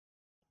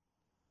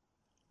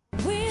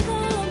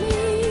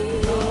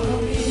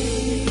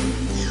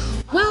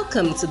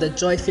Welcome to the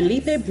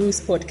Joy-Philippe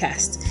Bruce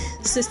podcast.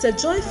 Sister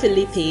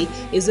Joy-Philippe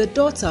is a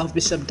daughter of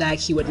Bishop Dag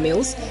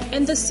Heward-Mills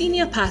and the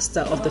senior pastor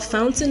of the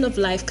Fountain of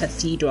Life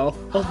Cathedral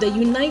of the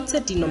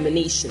United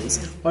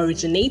Denominations,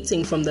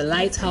 originating from the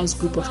Lighthouse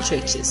Group of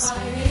Churches.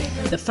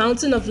 The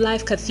Fountain of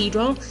Life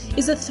Cathedral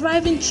is a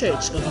thriving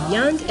church of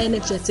young,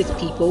 energetic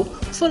people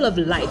full of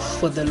life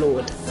for the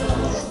Lord.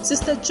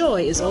 Sister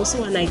Joy is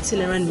also an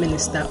itinerant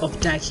minister of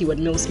Dag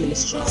Heward-Mills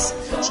Ministries.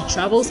 She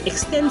travels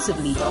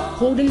extensively,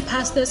 holding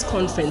pastors'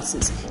 conferences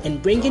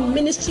and bringing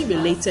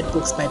ministry-related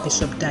books by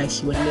Bishop Dag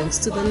Heward-Mills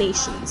to the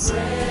nations.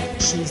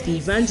 She is the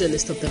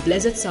evangelist of the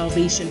Blessed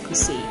Salvation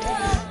Crusade.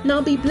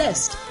 Now be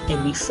blessed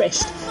and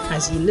refreshed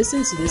as you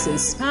listen to this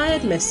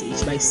inspired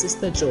message by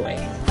Sister Joy.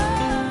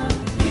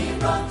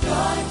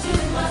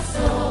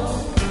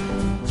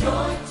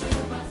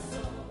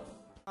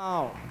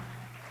 Wow.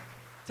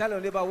 Tell your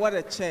neighbor, what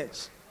a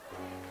church.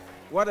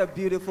 What a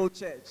beautiful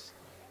church.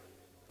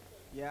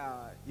 Yeah,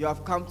 you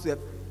have come to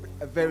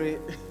a very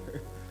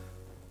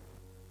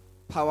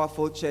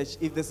powerful church.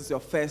 If this is your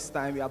first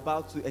time, you're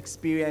about to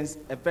experience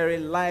a very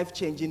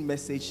life-changing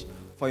message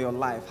for your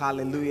life.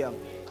 Hallelujah.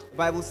 The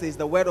Bible says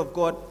the word of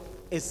God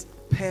is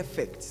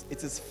perfect.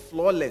 It is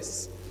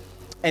flawless.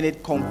 And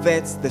it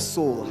converts the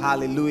soul.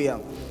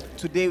 Hallelujah.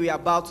 Today we are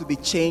about to be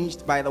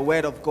changed by the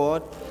word of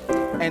God.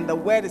 And the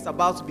word is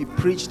about to be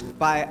preached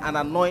by an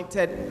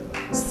anointed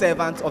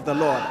servant of the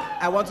Lord.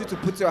 I want you to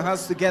put your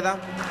hands together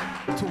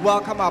to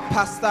welcome our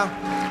pastor.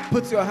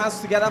 Put your hands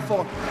together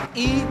for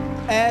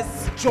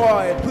E.S.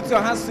 Joy. Put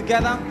your hands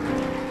together.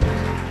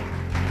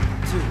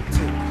 Two.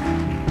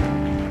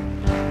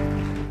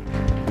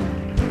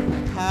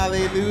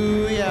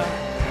 Hallelujah.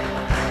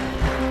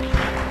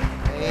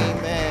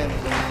 Amen.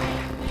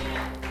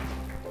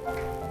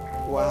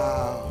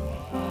 Wow.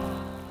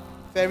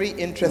 Very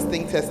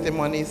interesting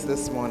testimonies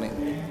this morning.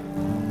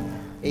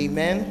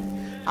 Amen.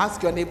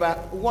 Ask your neighbor,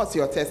 what's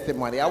your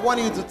testimony? I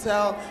want you to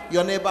tell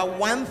your neighbor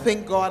one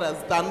thing God has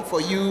done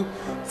for you.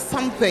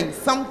 Something.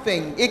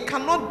 It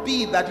cannot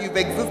be that you've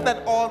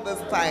existed all this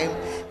time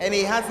and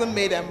He hasn't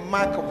made a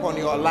mark upon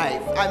your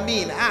life. I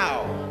mean,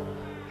 how?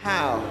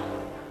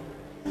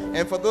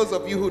 And for those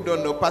of you who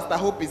don't know, Pastor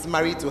Hope is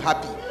married to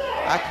Happy.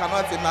 I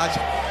cannot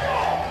imagine.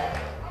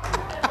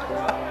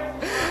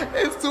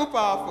 It's too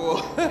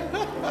powerful.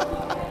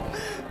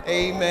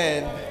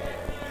 Amen.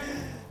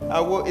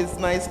 It's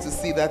nice to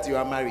see that you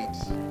are married.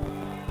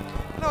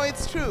 No,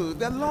 it's true.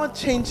 The Lord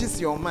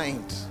changes your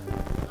mind.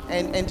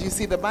 And you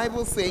see, the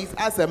Bible says,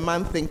 as a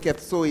man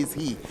thinketh, so is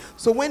he.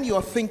 So when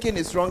your thinking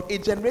is wrong,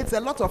 it generates a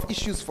lot of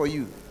issues for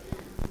you.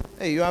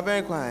 Hey, you are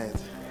very quiet.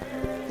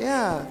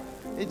 Yeah,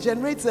 it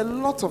generates a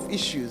lot of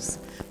issues.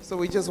 So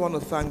we just want to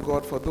thank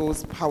God for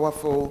those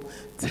powerful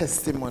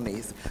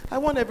testimonies. I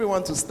want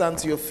everyone to stand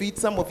to your feet.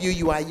 Some of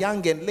you are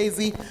young and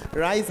lazy.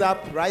 Rise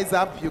up.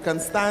 You can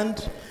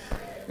stand.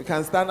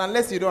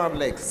 Unless you don't have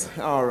legs.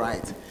 All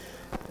right.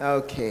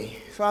 Okay.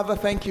 Father,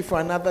 thank you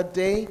for another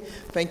day.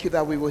 Thank you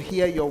that we will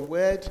hear your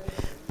word.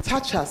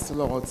 Touch us,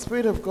 Lord.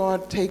 Spirit of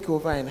God, take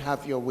over and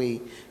have your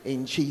way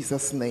in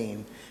Jesus'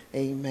 name.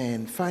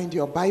 Amen. Find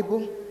your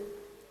Bible.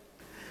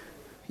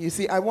 You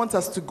see, I want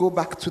us to go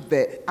back to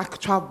the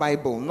actual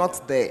Bible,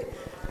 not the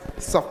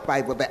soft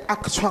Bible, the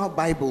actual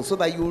Bible, so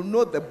that you'll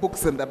know the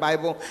books in the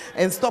Bible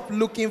and stop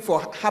looking for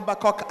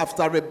Habakkuk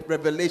after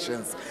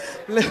Revelations.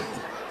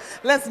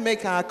 Let's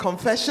make our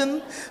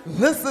confession.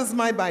 This is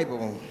my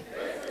Bible.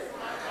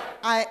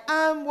 I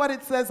am what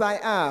it says I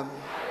am.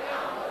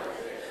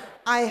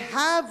 I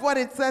have what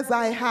it says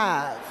I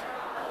have.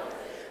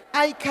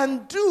 I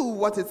can do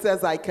what it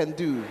says I can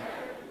do.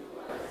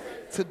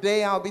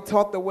 Today I'll be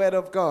taught the word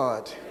of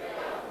God.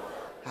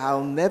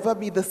 I'll never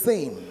be the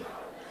same.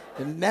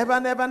 Never.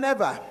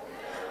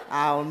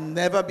 I'll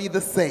never be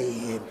the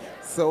same.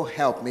 So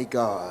help me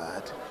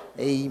God.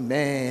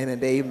 Amen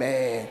and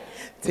amen.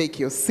 Take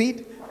your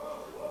seat.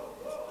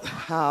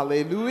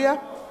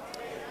 Hallelujah.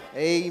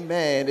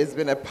 Amen. It's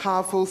been a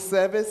powerful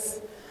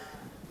service.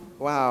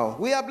 Wow.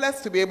 We are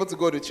blessed to be able to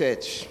go to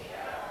church.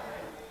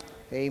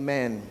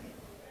 Amen.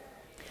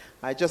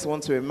 I just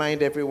want to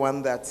remind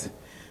everyone that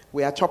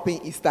we are chopping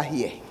Easter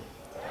here.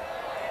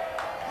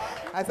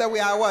 I said we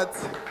are what?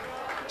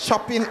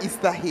 Chopping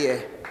Easter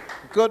here.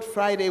 Good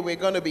Friday, we're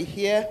going to be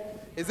here.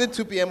 Is it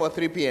 2 p.m. or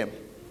 3 p.m.?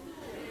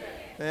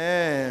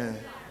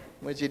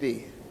 What you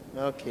do?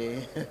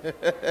 Okay.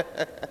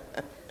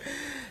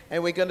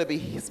 And we're going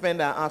to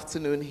spend our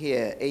afternoon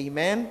here.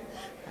 Amen.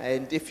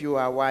 And if you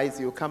are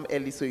wise, you'll come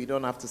early so you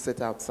don't have to sit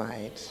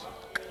outside.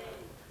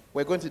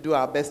 We're going to do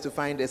our best to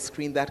find a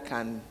screen that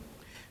can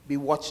be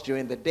watched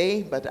during the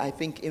day, but I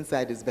think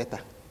inside is better.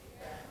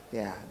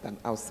 Yeah, than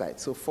outside.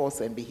 So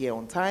force and be here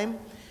on time.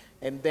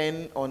 And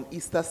then on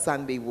Easter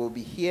Sunday, we'll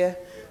be here.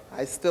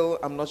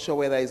 I'm not sure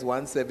whether it's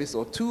one service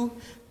or two,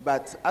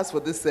 but as for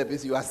this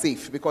service, you are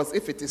safe, because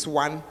if it is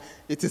one,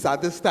 it is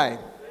at this time.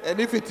 And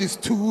if it is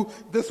two,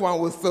 this one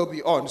will still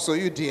be on. So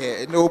you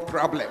dear, no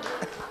problem.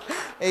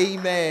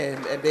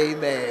 Amen and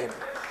amen.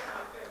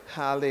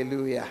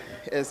 Hallelujah.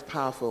 It's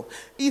powerful.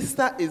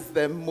 Easter is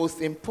the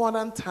most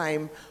important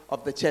time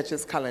of the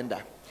church's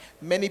calendar.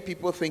 Many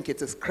people think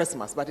it is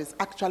Christmas, but it's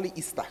actually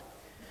Easter.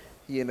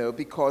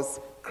 Because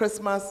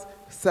Christmas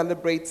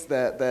celebrates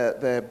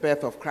the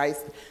birth of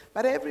Christ,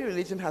 but every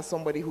religion has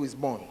somebody who is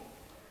born.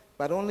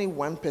 But only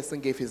one person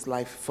gave his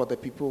life for the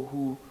people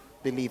who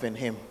believe in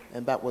him,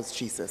 and that was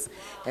Jesus.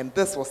 And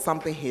this was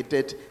something he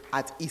did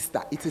at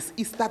Easter. It is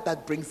Easter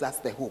that brings us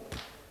the hope.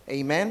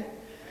 Amen?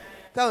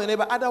 Tell your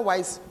neighbor,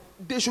 otherwise,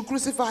 they should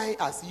crucify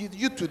us.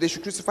 You too, they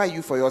should crucify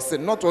you for your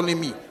sin, not only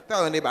me.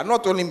 Tell your neighbor,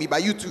 not only me,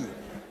 but you too.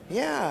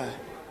 Yeah.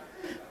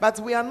 But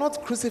we are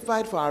not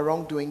crucified for our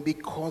wrongdoing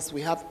because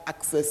we have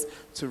access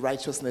to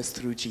righteousness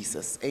through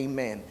Jesus.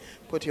 Amen.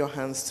 Put your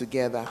hands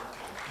together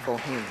for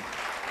him.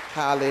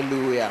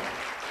 Hallelujah.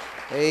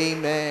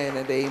 Amen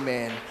and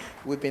amen.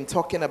 We've been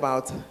talking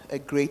about a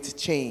great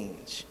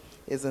change,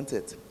 isn't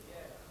it?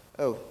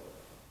 Oh,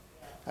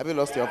 have you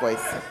lost your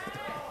voice?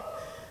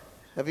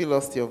 Have you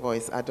lost your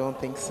voice? I don't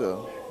think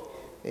so.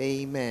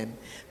 Amen.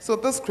 So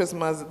this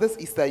Christmas, this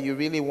Easter, you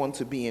really want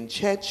to be in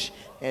church,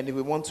 and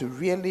we want to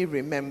really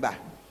remember,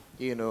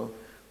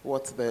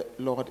 what the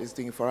Lord is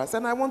doing for us.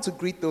 And I want to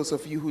greet those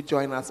of you who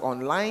join us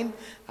online.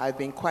 I've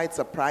been quite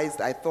surprised.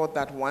 I thought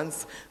that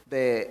once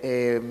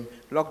the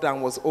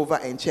lockdown was over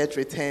and church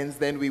returns,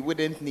 then we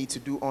wouldn't need to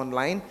do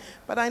online.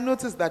 But I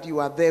noticed that you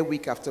are there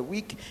week after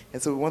week,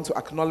 and so we want to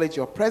acknowledge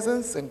your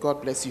presence, and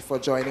God bless you for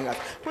joining us.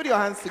 Put your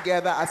hands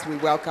together as we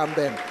welcome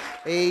them.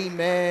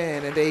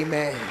 Amen and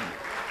amen.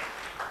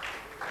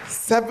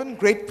 7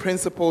 great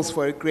principles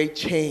for a great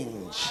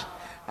change.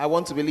 I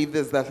want to believe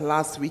this, that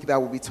last week that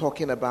we'll be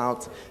talking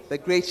about the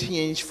great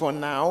change for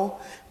now.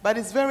 But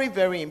it's very,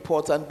 very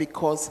important,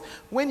 because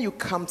when you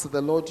come to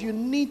the Lord, you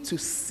need to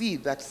see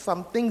that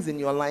some things in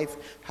your life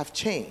have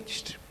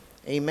changed.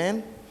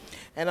 Amen?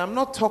 And I'm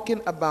not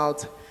talking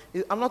about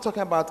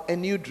a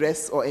new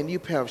dress or a new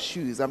pair of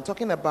shoes. I'm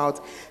talking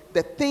about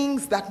the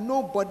things that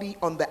nobody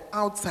on the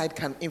outside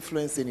can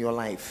influence in your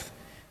life.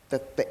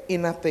 The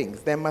inner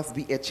things. There must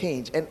be a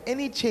change. And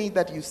any change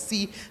that you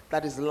see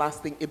that is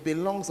lasting,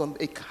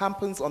 it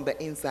happens on the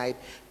inside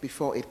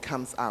before it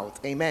comes out.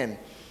 Amen.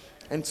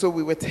 And so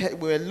we were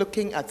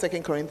looking at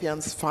 2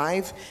 Corinthians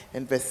 5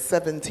 and verse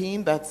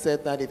 17 that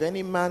said that if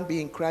any man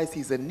be in Christ,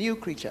 he's a new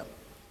creature.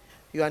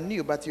 You are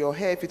new, but your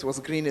hair, if it was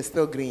green, is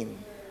still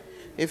green.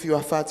 If you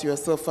are fat, you are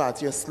still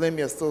fat. You're slim,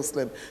 you're still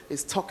slim.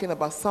 It's talking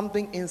about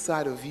something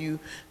inside of you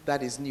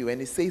that is new.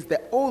 And it says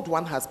the old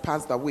one has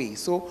passed away.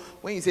 So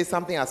when you say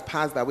something has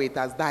passed away, it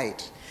has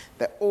died.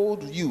 The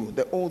old you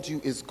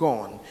is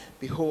gone.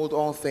 Behold,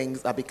 all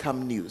things are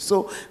become new.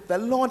 So the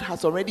Lord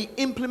has already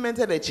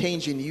implemented a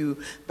change in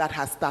you that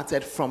has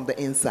started from the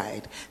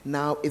inside.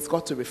 Now it's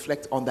got to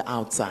reflect on the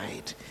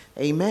outside.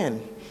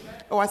 Amen.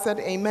 Oh, I said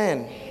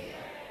amen.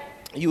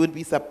 You would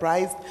be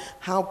surprised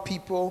how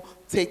people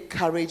take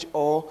courage,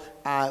 or,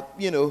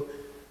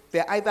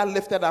 they're either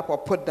lifted up or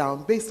put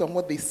down based on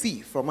what they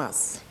see from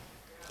us.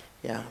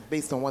 Yeah,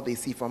 based on what they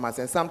see from us.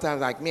 And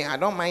sometimes, like me, I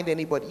don't mind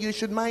anybody. You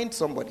should mind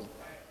somebody.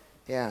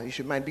 Yeah, you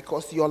should mind,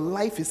 because your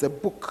life is a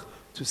book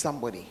to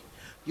somebody.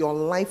 Your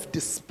life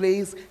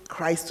displays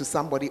Christ to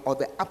somebody, or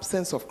the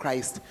absence of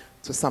Christ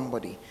to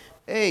somebody.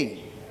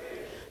 Hey,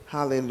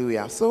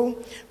 hallelujah.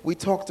 So we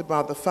talked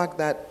about the fact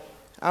that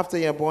after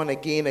you're born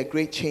again, a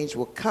great change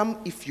will come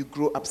if you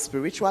grow up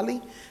spiritually.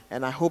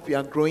 And I hope you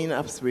are growing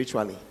up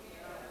spiritually.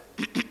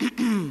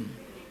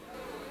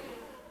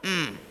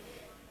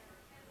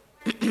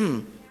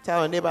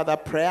 Tell your neighbor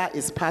that prayer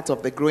is part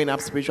of the growing up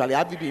spiritually.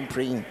 Have you been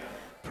praying?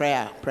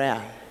 Prayer.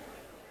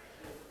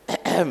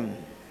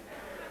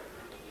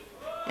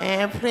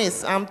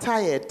 Prince, I'm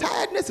tired.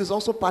 Tiredness is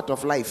also part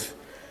of life.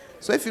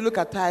 So if you look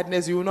at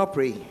tiredness, you will not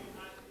pray.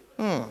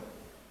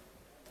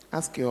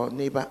 Ask your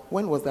neighbor,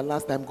 when was the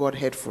last time God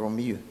heard from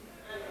you?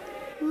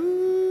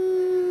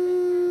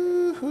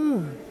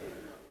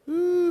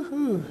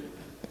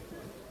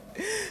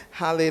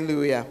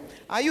 Hallelujah.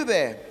 Are you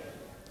there?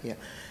 Yeah.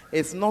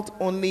 It's not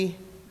only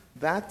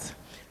that,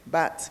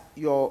 but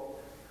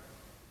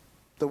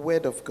the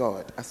word of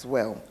God as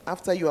well.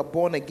 After you are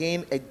born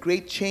again, a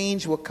great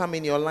change will come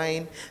in your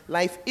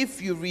life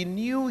if you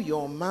renew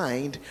your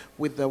mind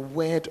with the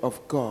word of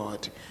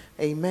God.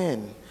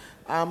 Amen.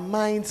 Our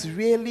minds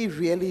really,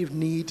 really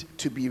need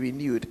to be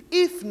renewed.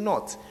 If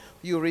not,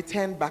 you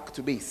return back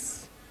to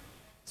base.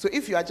 So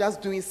if you are just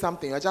doing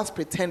something, you're just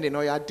pretending,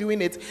 or you are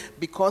doing it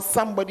because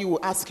somebody will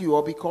ask you,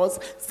 or because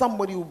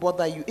somebody will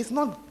bother you, it's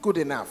not good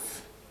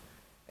enough.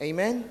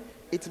 Amen?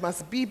 It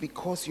must be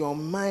because your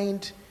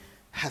mind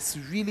has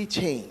really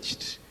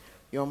changed.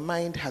 Your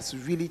mind has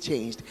really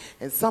changed.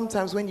 And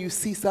sometimes when you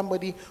see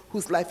somebody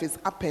whose life is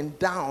up and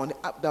down,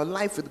 their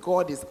life with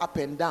God is up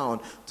and down.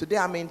 Today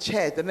I'm in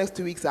church, the next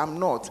 2 weeks I'm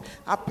not.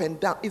 Up and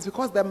down. It's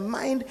because the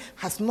mind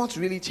has not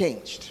really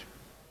changed.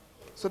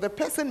 So the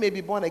person may be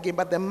born again,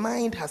 but the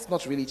mind has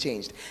not really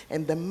changed.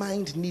 And the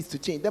mind needs to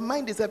change. The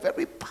mind is a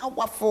very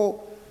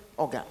powerful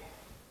organ.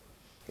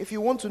 If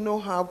you want to know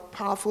how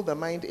powerful the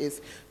mind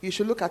is, you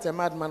should look at a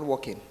madman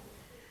walking.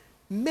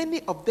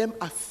 Many of them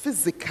are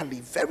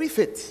physically very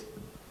fit.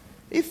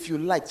 If you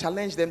like,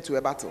 challenge them to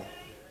a battle.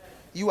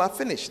 You are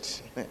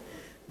finished.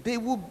 They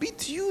will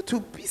beat you to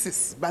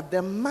pieces, but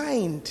the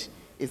mind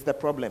is the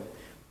problem.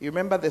 You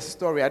remember the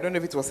story, I don't know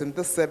if it was in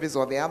this service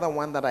or the other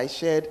one that I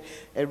shared,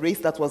 a race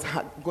that was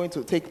going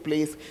to take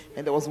place,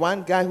 and there was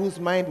one guy whose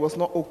mind was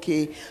not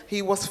okay.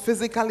 He was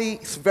physically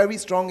very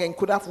strong and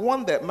could have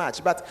won the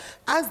match, but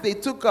as they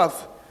took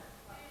off,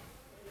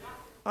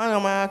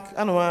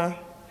 as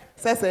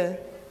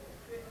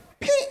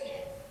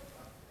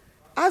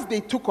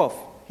they took off,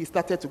 he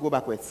started to go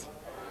backwards.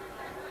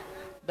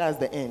 That's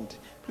the end.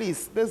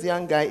 Please, this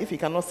young guy, if he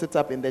cannot sit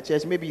up in the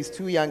church, maybe he's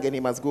too young and he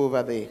must go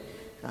over there.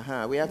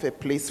 We have a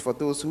place for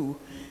those who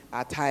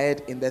are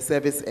tired in the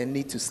service and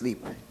need to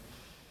sleep.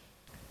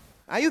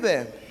 Are you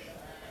there?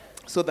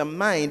 So the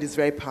mind is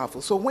very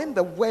powerful. So when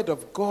the word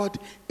of God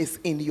is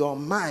in your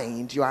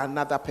mind, you are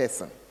another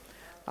person.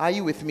 Are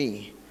you with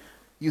me?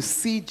 You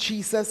see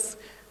Jesus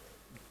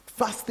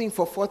fasting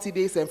for 40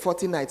 days and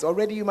 40 nights.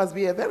 Already you must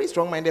be a very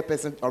strong-minded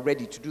person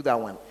already to do that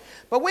one.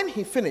 But when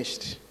he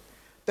finished,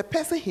 the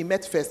person he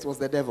met first was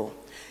the devil.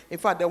 In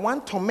fact, the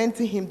one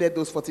tormenting him there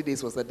those 40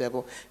 days was the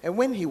devil. And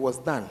when he was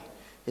done,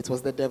 it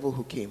was the devil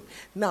who came.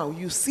 Now,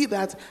 you see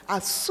that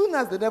as soon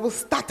as the devil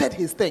started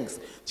his things,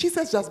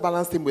 Jesus just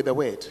balanced him with the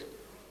word.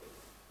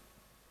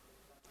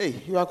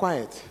 Hey, you are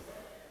quiet.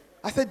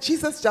 I said,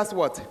 Jesus just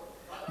what?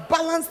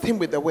 Balanced him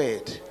with the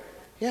word.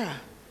 Yeah.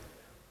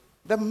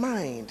 The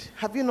mind.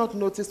 Have you not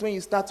noticed when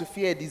you start to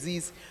fear a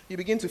disease, you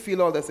begin to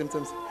feel all the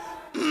symptoms?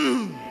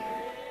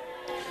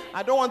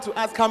 I don't want to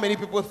ask how many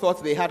people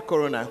thought they had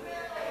corona.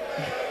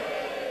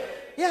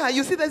 Yeah,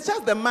 you see, there's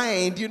just the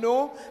mind, you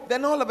know.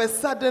 Then all of a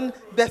sudden,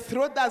 the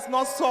throat that's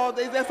not sore.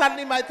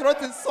 Suddenly my throat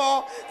is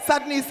sore.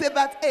 Suddenly you say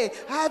that, hey,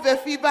 I have a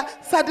fever.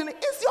 Suddenly,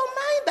 it's your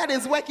mind that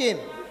is working.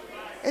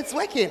 It's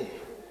working.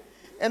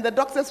 And the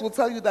doctors will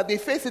tell you that they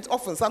face it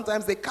often.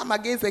 Sometimes they come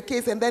against a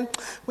case, and then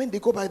when they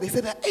go back, they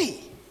say that,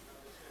 hey,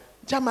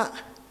 Jama,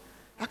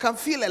 I can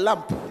feel a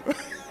lump.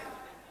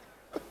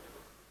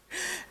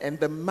 And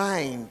the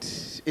mind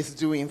is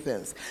doing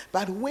things.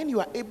 But when you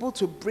are able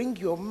to bring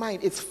your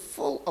mind, it's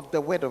full of the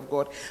word of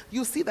God,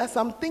 you see that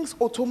some things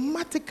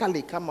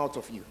automatically come out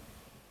of you.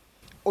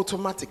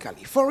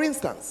 Automatically. For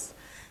instance,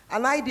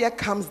 an idea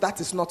comes that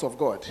is not of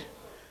God.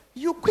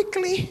 You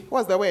quickly,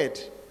 what's the word?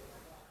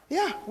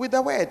 Yeah, with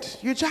the word.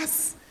 You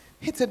just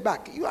hit it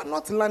back. You are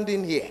not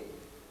landing here.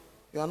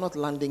 You are not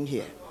landing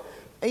here.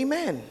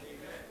 Amen.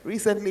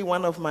 Recently,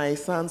 one of my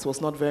sons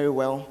was not very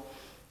well.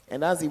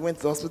 And as he went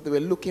to the hospital, they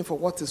were looking for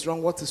what is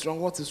wrong, what is wrong,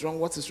 what is wrong,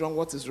 what is wrong,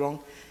 what is wrong.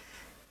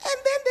 And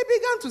then they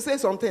began to say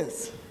some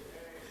things.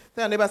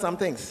 Tell your neighbor some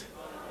things.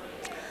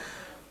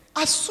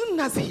 As soon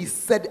as he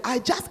said,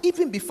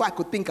 even before I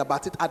could think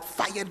about it, I'd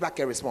fired back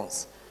a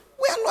response.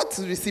 We are not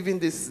receiving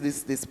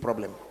this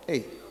problem.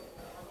 Hey.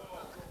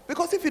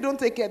 Because if you don't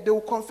take care, they will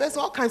confess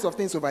all kinds of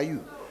things over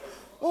you.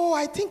 Oh,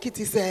 I think it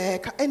is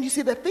and you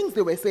see, the things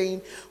they were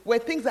saying were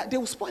things that they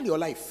will spoil your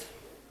life.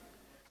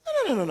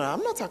 No,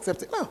 I'm not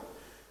accepting.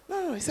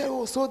 No, he said,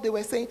 oh, so they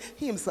were saying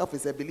he himself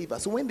is a believer.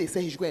 So when they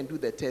say he should go and do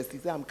the test, he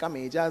said, I'm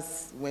coming. He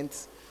just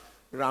went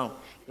round.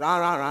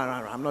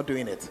 I'm not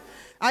doing it.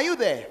 Are you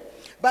there?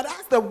 But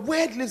as the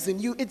word lives in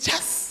you, it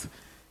just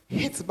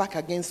hits back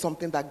against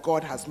something that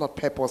God has not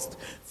purposed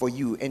for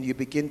you, and you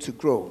begin to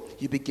grow.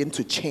 You begin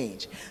to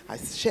change. I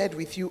shared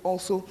with you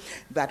also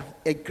that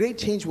a great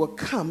change will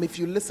come if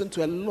you listen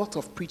to a lot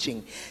of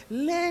preaching.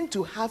 Learn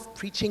to have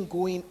preaching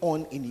going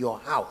on in your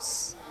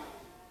house.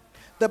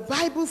 The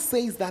Bible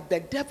says that the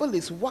devil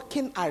is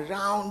walking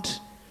around.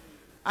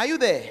 Are you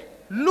there?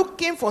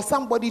 Looking for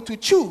somebody to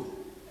chew.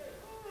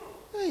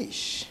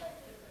 Eish.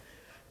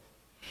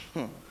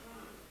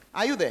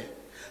 Are you there?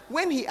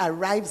 When he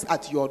arrives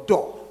at your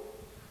door,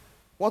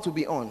 what will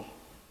be on?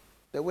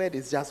 The word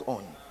is just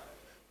on.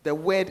 The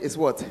word is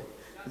what?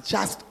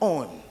 Just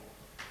on.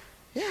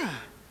 Yeah.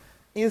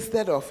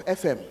 Instead of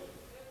FM.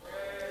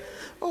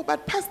 Oh,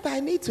 but Pastor, I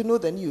need to know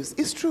the news.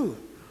 It's true.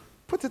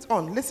 Put it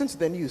on, listen to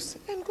the news,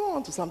 and go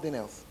on to something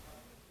else.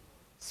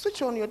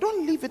 Switch on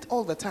don't leave it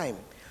all the time.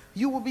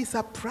 You will be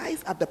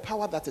surprised at the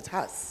power that it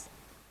has.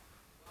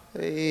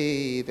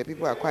 Hey, the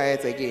people are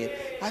quiet again.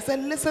 I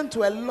said, listen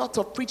to a lot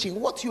of preaching.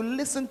 What you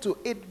listen to,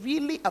 it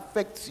really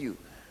affects you.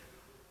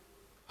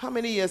 How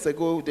many years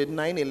ago did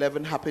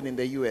 9/11 happen in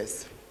the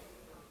U.S.?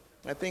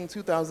 I think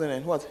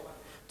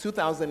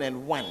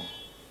 2001.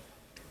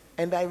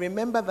 And I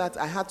remember that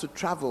I had to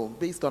travel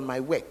based on my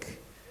work.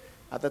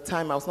 At the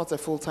time, I was not a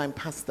full-time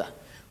pastor.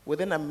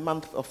 Within a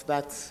month of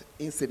that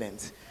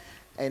incident,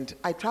 and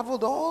I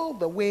traveled all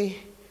the way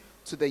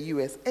to the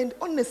U.S., and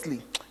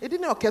honestly, it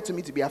didn't occur to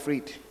me to be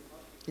afraid.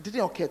 It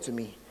didn't occur to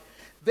me.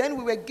 Then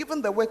we were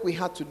given the work we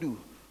had to do,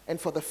 and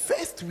for the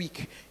first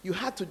week, you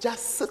had to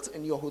just sit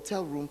in your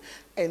hotel room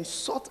and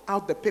sort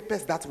out the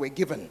papers that were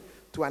given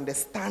to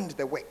understand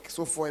the work.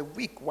 So for a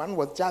week, one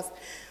was just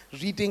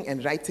reading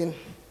and writing.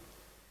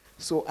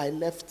 So I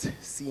left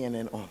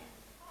CNN on.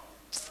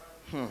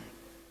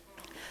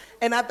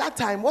 And at that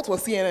time, what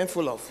was CNN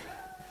full of?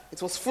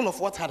 It was full of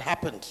what had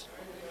happened.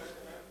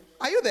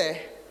 Are you there?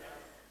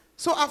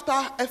 So after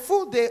a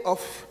full day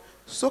of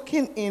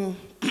soaking in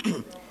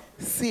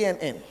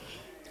CNN,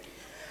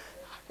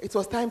 it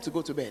was time to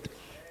go to bed.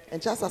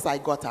 And just as I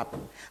got up,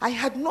 I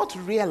had not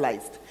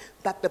realized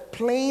that the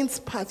plane's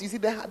path, you see,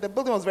 the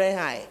building was very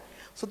high.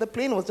 So the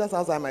plane was just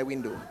outside my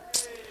window.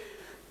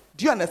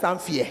 Do you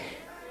understand fear?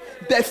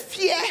 The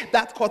fear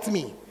that caught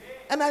me.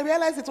 And I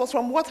realized it was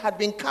from what had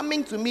been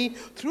coming to me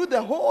through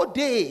the whole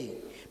day.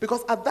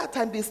 Because at that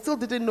time, they still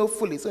didn't know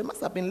fully. So it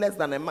must have been less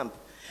than a month.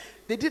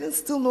 They didn't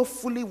still know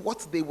fully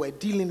what they were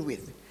dealing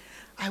with.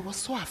 I was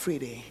so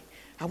afraid.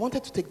 I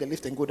wanted to take the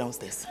lift and go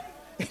downstairs.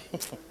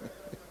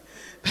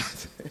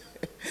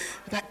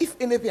 That if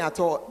anything at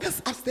all, this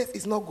upstairs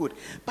is not good.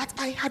 But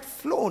I had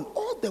flown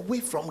all the way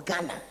from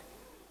Ghana.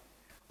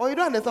 Oh, you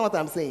don't understand what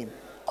I'm saying?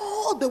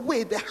 All the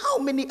way, how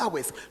many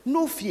hours?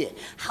 No fear.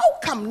 How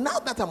come now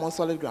that I'm on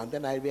solid ground?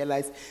 Then I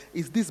realized,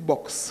 it's this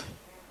box.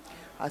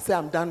 I say,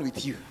 I'm done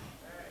with you.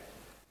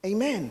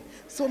 Amen.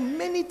 So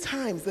many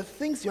times, the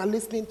things you are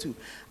listening to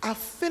are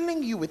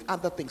filling you with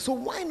other things. So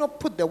why not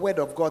put the word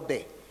of God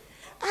there?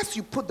 As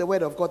you put the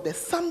word of God there,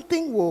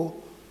 something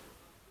will,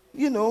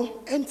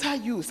 enter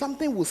you.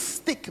 Something will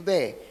stick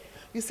there.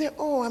 You say,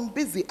 oh, I'm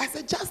busy. I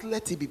said, just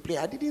let it be played.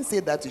 I didn't say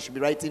that you should be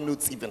writing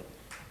notes even.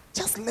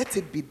 Just let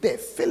it be there,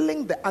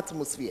 filling the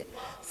atmosphere.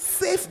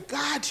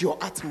 Safeguard your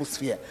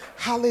atmosphere.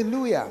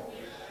 Hallelujah.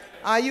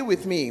 Are you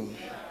with me?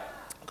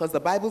 Because the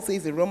Bible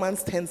says in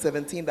Romans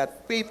 10:17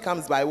 that faith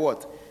comes by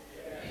what?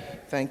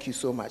 Thank you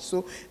so much.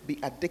 So be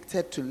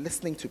addicted to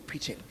listening to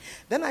preaching.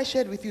 Then I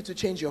shared with you to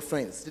change your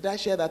friends. Did I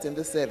share that in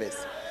this service?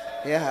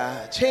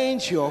 Yeah,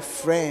 change your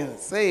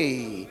friends.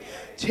 Hey,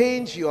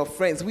 change your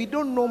friends. We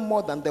don't know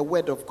more than the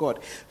word of God.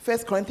 1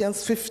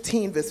 Corinthians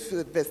 15 verse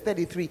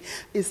 33,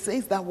 it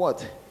says that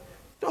what?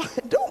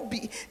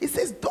 It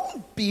says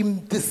don't be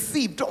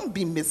deceived, don't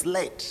be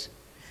misled.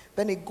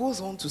 Then it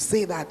goes on to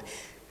say that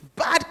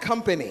bad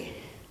company.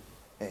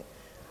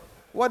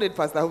 What did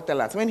Pastor Hook tell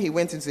us? When he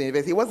went into the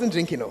university, he wasn't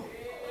drinking, no.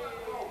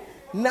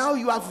 Now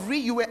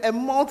you were a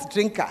malt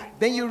drinker.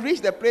 Then you reach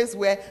the place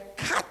where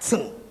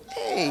cotton.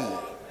 Hey,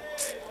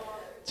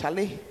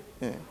 Charlie.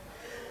 Yeah.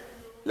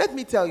 Let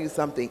me tell you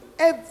something.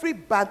 Every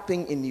bad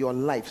thing in your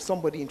life,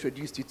 somebody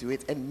introduced you to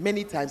it, and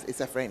many times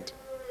it's a friend.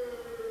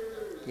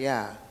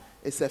 Yeah,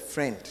 it's a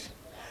friend.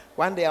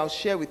 One day I'll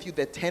share with you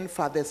the 10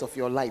 fathers of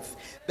your life.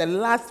 The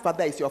last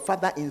father is your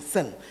father in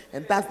sin.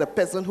 And that's the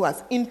person who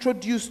has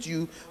introduced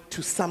you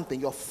to something.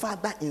 Your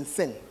father in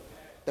sin.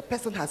 The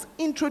person has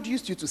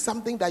introduced you to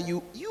something that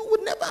you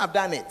would never have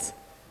done it.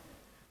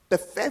 The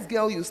first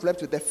girl you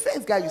slept with, the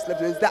first guy you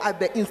slept with, is at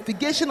the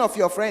instigation of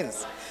your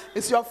friends.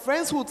 It's your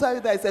friends who tell you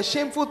that it's a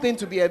shameful thing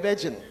to be a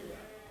virgin.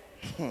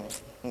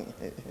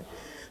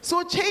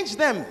 So change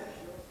them.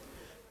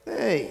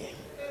 Hey,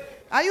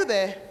 are you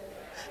there?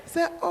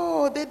 Say,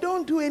 oh, they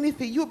don't do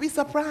anything. You'll be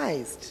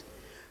surprised.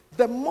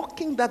 The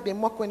mocking that they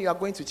mock when you are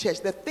going to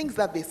church, the things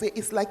that they say,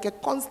 is like a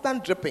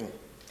constant dripping.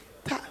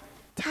 Ta,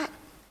 ta,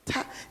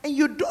 ta. And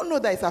you don't know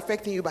that it's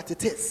affecting you, but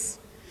it is.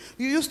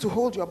 You used to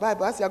hold your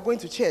Bible as you are going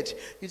to church.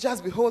 You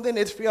just be holding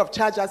it free of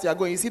charge as you are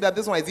going. You see that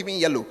this one is even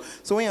yellow.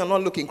 So when you're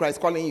not looking, Christ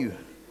is calling you.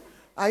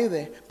 Are you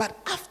there? But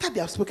after they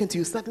have spoken to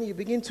you, suddenly you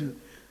begin to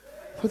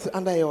put it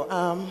under your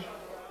arm,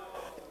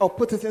 or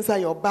put it inside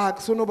your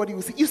bag so nobody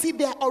will see. You see,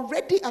 they are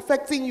already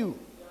affecting you.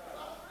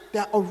 They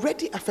are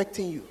already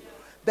affecting you.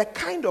 The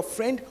kind of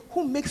friend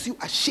who makes you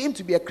ashamed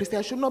to be a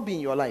Christian should not be in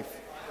your life.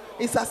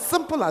 It's as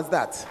simple as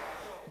that.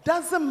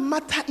 Doesn't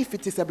matter if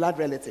it is a blood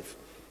relative.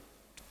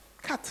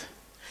 Cut.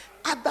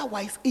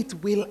 Otherwise, it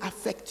will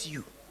affect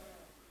you.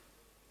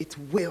 It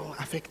will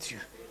affect you.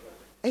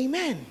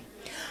 Amen.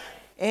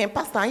 And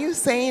Pastor, are you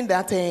saying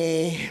that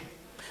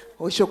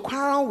we should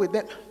quarrel with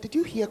them? Did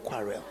you hear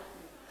quarrel?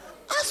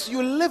 As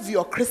you live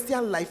your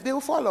Christian life, they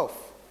will fall off.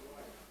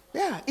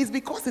 Yeah, it's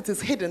because it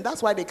is hidden.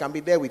 That's why they can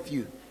be there with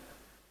you.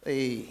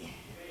 Hey.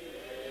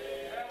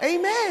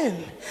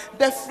 Amen.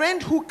 The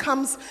friend who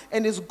comes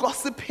and is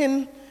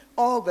gossiping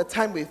all the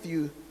time with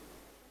you,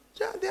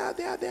 they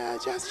are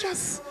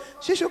just,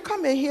 she should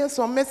come and hear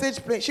some message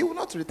play. She will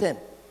not return.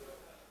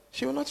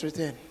 She will not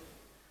return.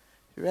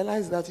 You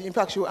realize that, in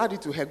fact, she will add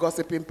it to her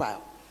gossiping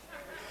pile.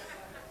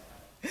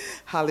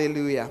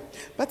 Hallelujah.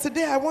 But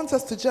today I want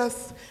us to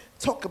just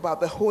talk about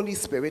the Holy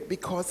Spirit,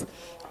 because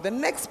the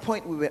next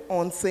point we were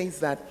on says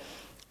that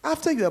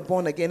after you are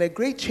born again, a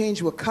great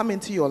change will come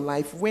into your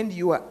life when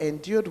you are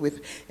endued with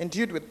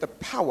the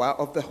power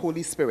of the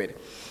Holy Spirit.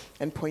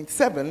 And point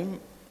 7,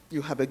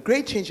 you have a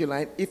great change in your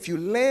life if you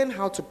learn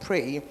how to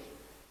pray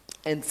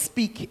and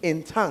speak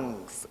in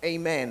tongues.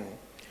 Amen.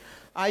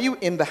 Are you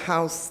in the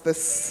house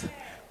this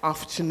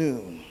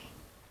afternoon?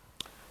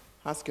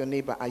 Ask your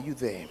neighbor, are you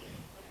there?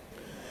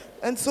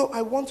 And so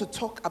I want to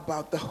talk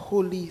about the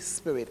Holy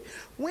Spirit.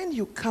 When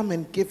you come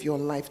and give your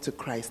life to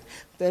Christ,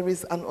 there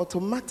is an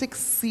automatic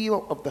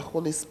seal of the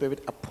Holy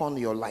Spirit upon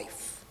your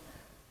life.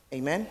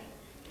 Amen?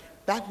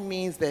 That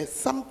means there's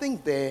something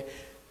there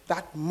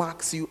that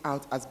marks you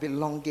out as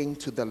belonging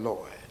to the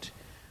Lord.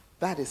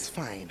 That is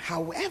fine.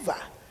 However,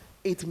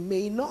 it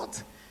may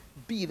not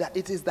be that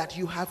it is that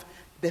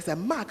there's a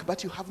mark,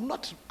 but you have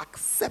not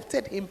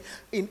accepted him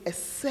in a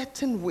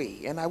certain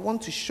way. And I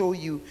want to show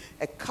you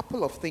a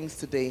couple of things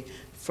today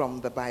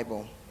from the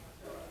Bible.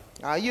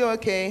 Are you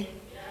okay?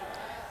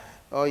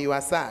 Or you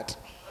are sad?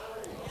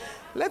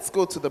 Let's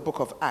go to the book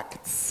of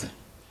Acts.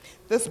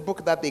 This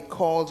book that they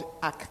called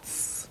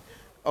Acts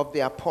of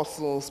the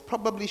Apostles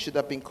probably should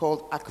have been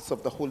called Acts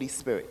of the Holy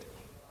Spirit.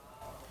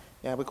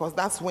 Yeah, because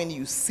that's when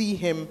you see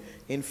him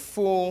in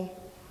full,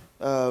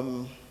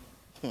 I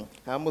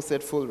almost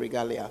said full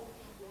regalia.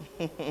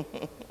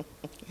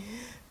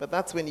 But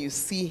that's when you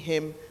see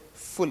him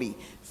fully.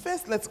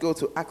 First, let's go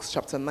to Acts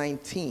chapter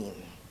 19,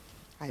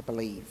 I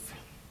believe.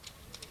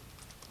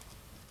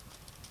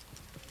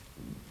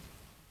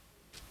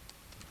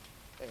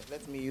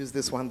 Let me use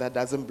this one that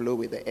doesn't blow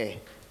with the air,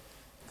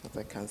 because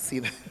I can see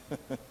that.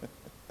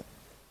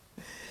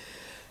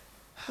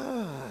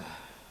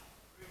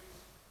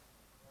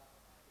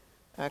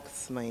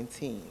 Acts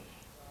 19.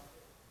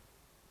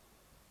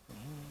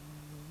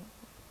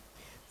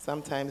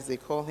 Sometimes they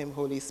call him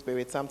Holy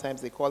Spirit,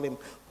 sometimes they call him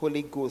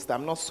Holy Ghost.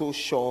 I'm not so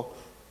sure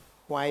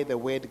why the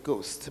word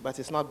ghost, but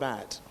it's not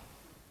bad.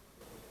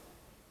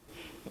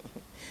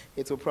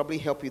 It will probably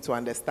help you to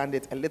understand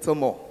it a little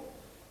more.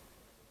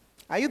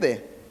 Are you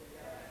there?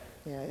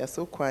 Yeah, you're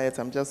so quiet.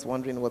 I'm just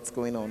wondering what's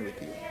going on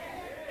with you.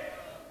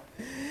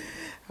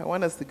 I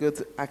want us to go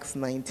to Acts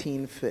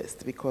 19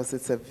 first, because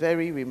it's a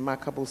very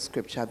remarkable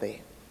scripture there.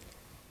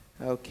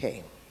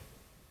 Okay.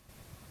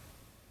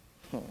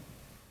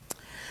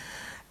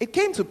 It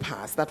came to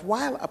pass that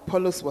while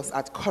Apollos was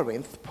at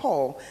Corinth,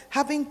 Paul,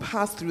 having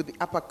passed through the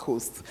upper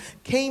coast,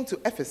 came to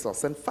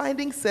Ephesus, and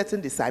finding certain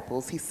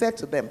disciples, he said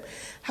to them,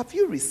 "Have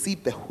you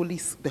received the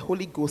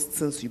Holy Ghost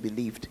since you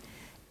believed?"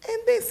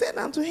 And they said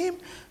unto him,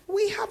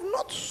 "We have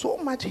not so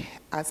much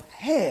as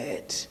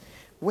heard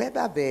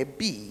whether there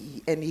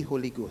be any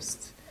Holy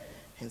Ghost."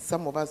 And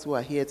some of us who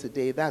are here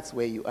today, that's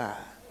where you are.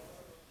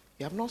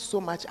 You have not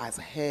so much as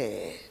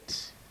heard.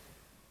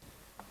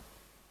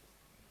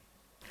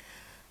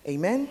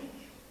 Amen.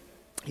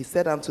 He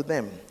said unto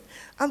them,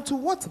 "Unto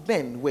what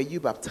then were you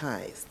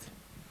baptized?"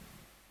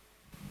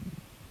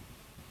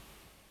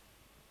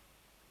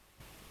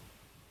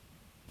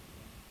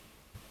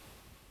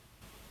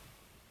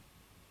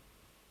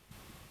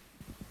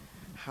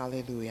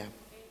 Hallelujah.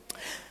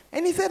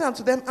 And he said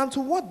unto them,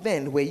 "Unto what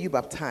then were you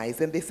baptized?"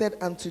 And they said,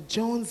 "Unto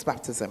John's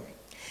baptism."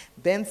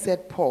 Then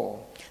said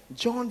Paul,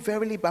 "John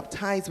verily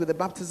baptized with the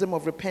baptism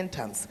of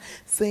repentance,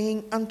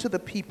 saying unto the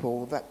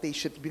people that they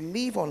should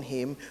believe on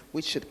him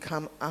which should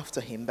come after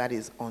him, that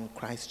is, on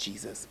Christ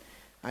Jesus."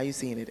 Are you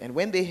seeing it? And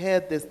when they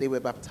heard this, they were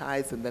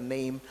baptized in the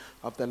name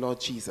of the Lord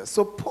Jesus.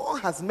 So Paul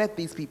has met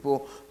these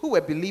people who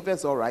were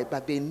believers, all right,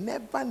 but they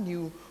never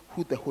knew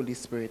who the Holy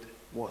Spirit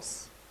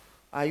was.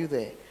 Are you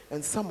there?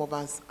 And some of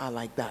us are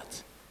like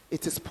that.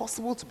 It is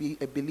possible to be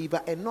a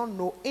believer and not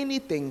know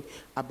anything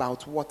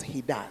about what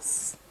he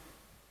does.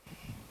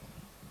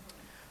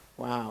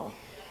 Wow.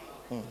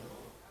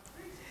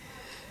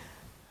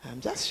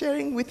 I'm just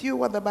sharing with you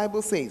what the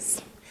Bible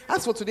says.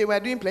 As for today, we're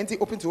doing plenty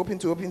open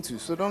to,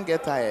 so don't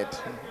get tired.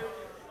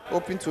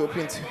 Open to.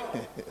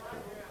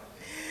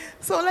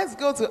 So let's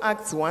go to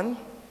Acts 1.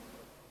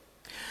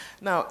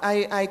 Now,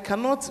 I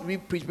cannot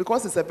preach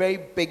because it's a very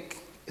big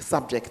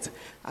subject.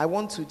 I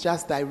want to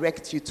just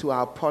direct you to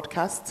our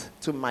podcast,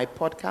 to my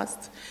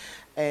podcast,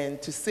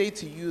 and to say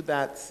to you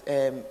that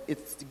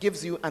it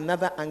gives you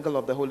another angle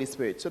of the Holy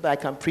Spirit so that I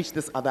can preach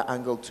this other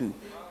angle too.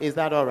 Is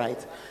that all right?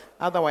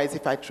 Otherwise,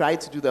 if I try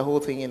to do the whole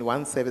thing in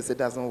one service, it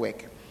doesn't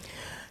work.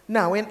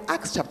 Now, in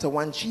Acts chapter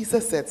 1,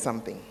 Jesus said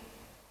something.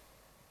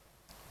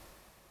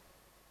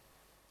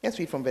 Let's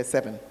read from verse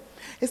 7.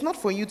 "It's not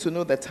for you to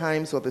know the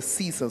times or the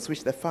seasons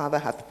which the Father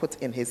hath put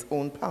in his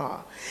own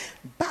power,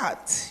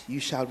 but you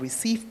shall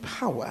receive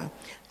power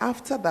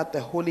after that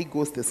the Holy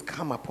Ghost is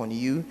come upon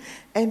you,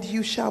 and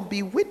you shall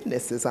be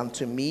witnesses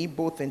unto me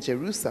both in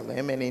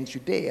Jerusalem and in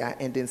Judea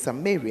and in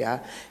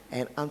Samaria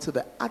and unto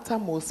the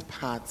uttermost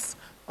parts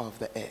of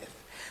the earth."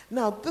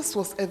 Now, this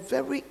was a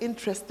very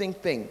interesting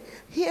thing.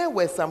 Here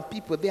were some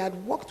people, they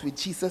had walked with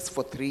Jesus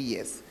for 3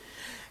 years.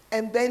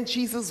 And then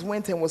Jesus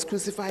went and was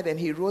crucified, and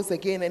he rose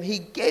again, and he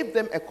gave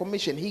them a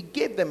commission. He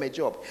gave them a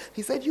job.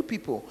 He said, "You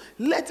people,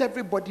 let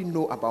everybody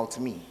know about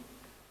me.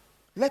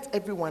 Let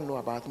everyone know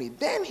about me."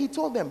 Then he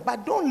told them,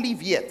 "But don't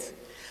leave yet.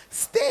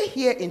 Stay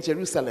here in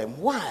Jerusalem."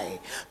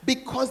 Why?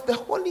 Because the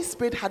Holy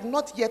Spirit had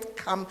not yet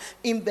come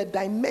in the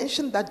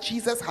dimension that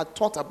Jesus had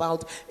taught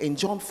about in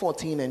John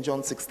 14 and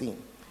John 16.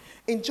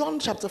 In John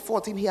chapter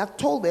 14, he had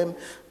told them,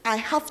 "I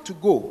have to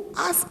go.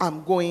 As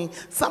I'm going,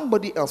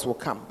 somebody else will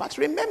come." But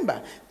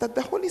remember that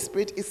the Holy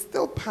Spirit is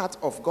still part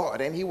of God,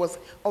 and he was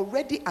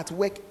already at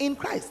work in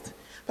Christ.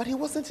 But he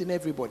wasn't in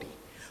everybody.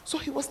 So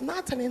he was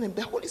now telling them,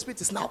 the Holy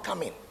Spirit is now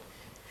coming.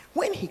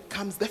 When he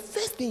comes, the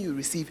first thing you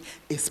receive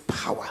is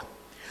power.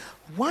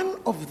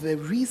 One of the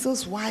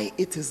reasons why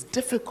it is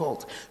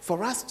difficult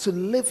for us to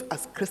live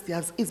as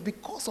Christians is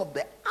because of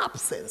the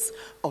absence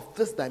of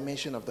this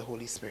dimension of the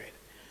Holy Spirit.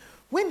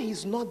 When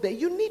he's not there,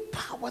 you need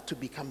power to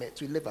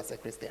live as a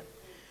Christian.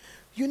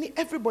 You need,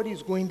 everybody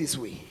is going this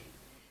way.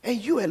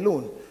 And you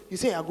alone, you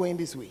say you're going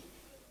this way.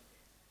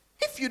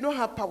 If you don't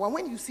have power,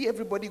 when you see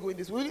everybody going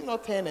this way, will you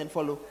not turn and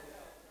follow?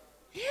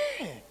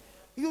 Yeah.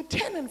 You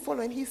turn and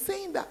follow. And he's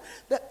saying that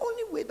the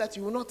only way that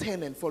you will not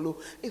turn and follow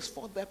is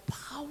for the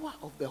power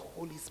of the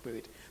Holy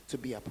Spirit to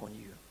be upon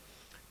you.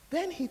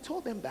 Then he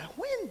told them that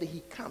when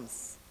he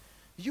comes,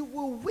 you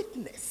will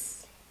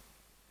witness.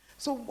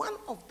 So one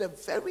of the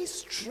very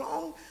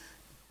strong,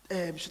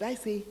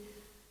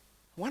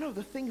 one of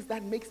the things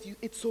that makes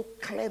it so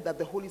clear that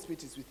the Holy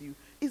Spirit is with you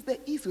is the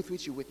ease with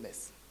which you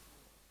witness.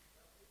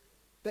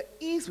 The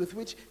ease with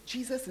which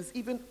Jesus is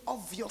even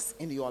obvious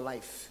in your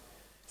life.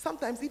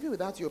 Sometimes even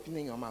without you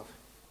opening your mouth.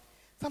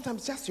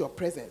 Sometimes just your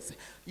presence.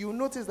 You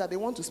notice that they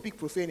want to speak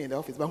profane in the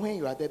office, but when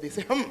you are there, they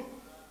say,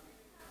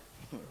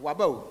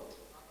 wabo.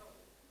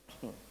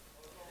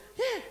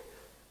 Yeah.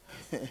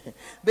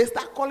 They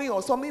start calling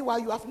on something while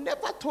you have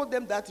never told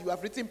them that you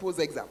have written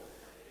post-exam.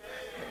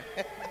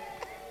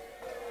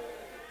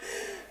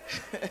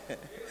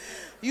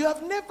 You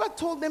have never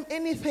told them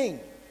anything.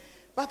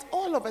 But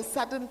all of a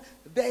sudden,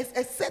 there is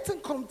a certain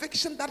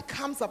conviction that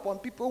comes upon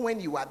people when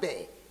you are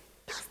there.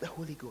 That's the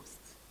Holy Ghost.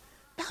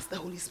 That's the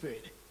Holy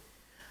Spirit.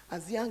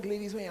 As young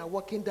ladies, when you're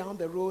walking down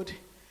the road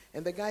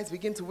and the guys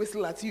begin to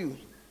whistle at you,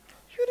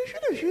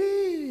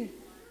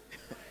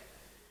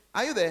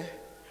 are you there?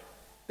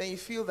 Then you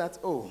feel that,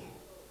 oh,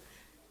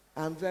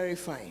 I'm very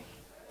fine.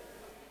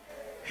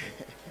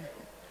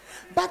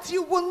 But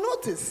you will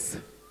notice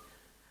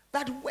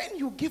that when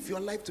you give your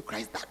life to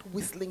Christ, that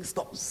whistling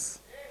stops.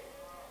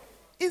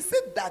 Is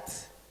it that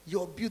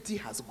your beauty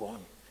has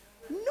gone?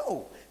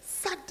 No.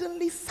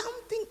 Suddenly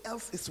something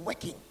else is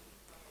working.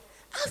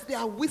 As they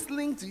are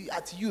whistling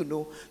at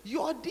you,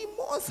 your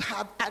demons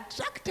have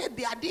attracted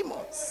their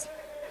demons.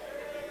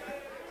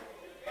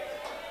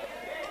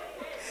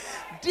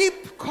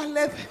 Deep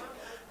calleth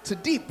to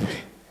deep.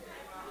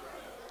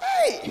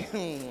 Hey!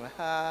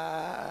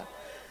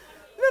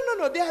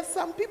 No. There are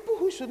some people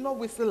who should not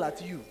whistle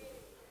at you.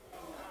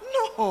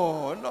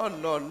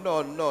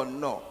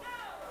 No.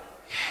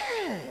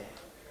 Yeah.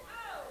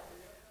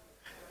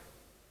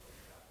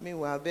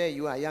 Meanwhile, there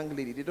you are, young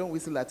lady. They don't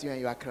whistle at you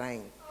and you are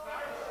crying.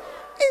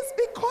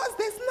 It's because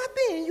there's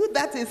nothing in you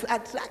that is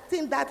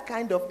attracting that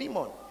kind of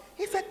demon.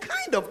 He's a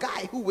kind of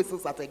guy who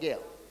whistles at a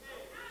girl.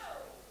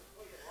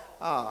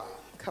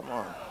 Come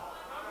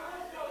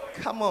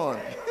on.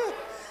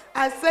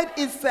 I said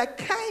it's a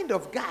kind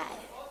of guy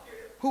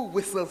who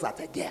whistles at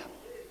a girl.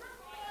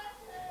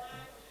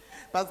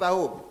 Pastor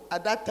Hope,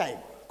 at that time,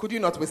 could you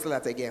not whistle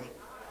at a girl?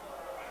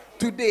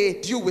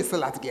 Today, do you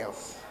whistle at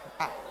girls?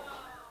 But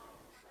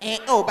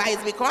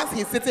it's because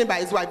he's sitting by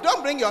his wife.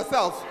 Don't bring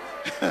yourself.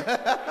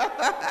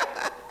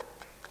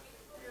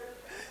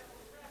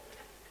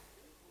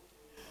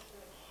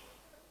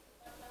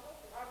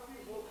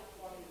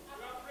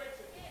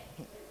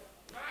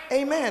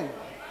 Amen.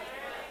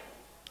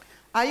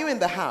 Are you in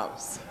the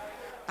house?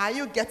 Are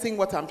you getting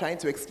what I'm trying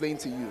to explain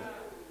to you?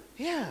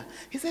 Yeah.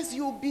 He says,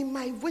 you'll be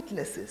my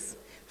witnesses.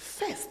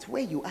 First,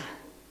 where you are.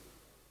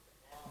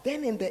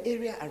 Then in the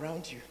area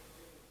around you.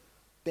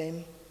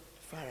 Then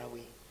far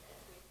away.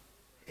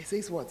 It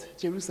says what?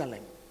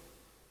 Jerusalem.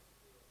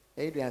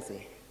 Adrian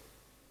say.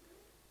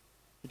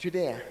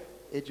 Judea,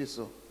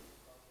 Ejuso.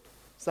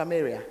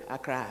 Samaria,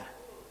 Accra.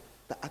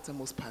 The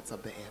uttermost parts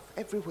of the earth.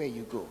 Everywhere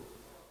you go.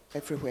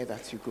 Everywhere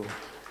that you go.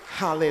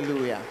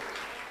 Hallelujah.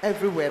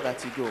 Everywhere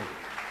that you go.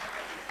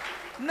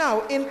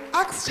 Now, in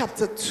Acts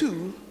chapter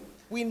 2,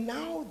 we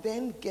now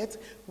then get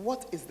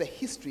what is the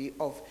history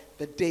of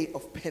the day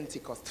of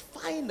Pentecost.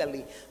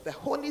 Finally, the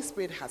Holy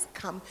Spirit has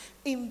come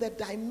in the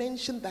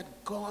dimension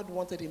that God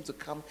wanted him to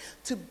come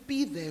to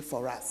be there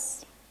for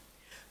us.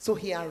 So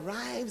he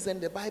arrives,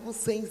 and the Bible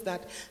says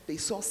that they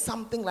saw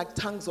something like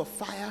tongues of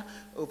fire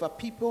over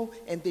people,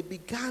 and they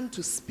began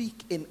to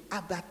speak in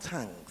other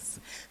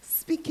tongues.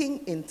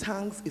 Speaking in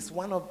tongues is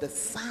one of the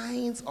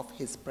signs of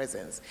his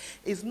presence.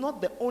 It's not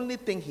the only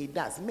thing he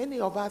does. Many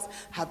of us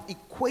have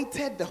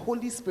equated the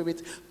Holy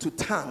Spirit to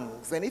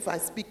tongues. And if I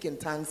speak in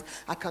tongues,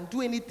 I can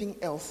do anything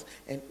else.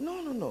 And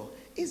no.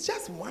 It's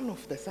just one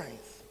of the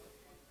signs.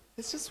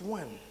 It's just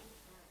one.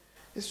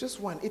 It's just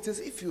one. It is,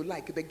 if you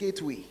like, the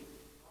gateway.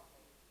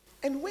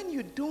 And when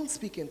you don't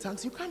speak in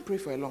tongues, you can't pray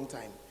for a long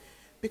time.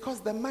 Because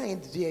the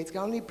mind, dear, it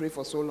can only pray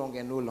for so long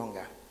and no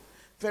longer.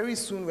 Very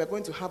soon, we're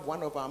going to have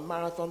one of our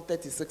marathon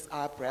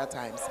 36-hour prayer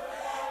times.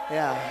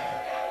 Yeah.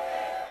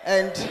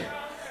 And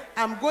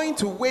I'm going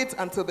to wait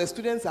until the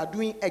students are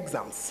doing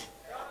exams.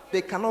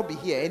 They cannot be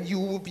here, and you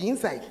will be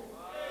inside.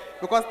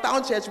 Because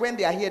town church, when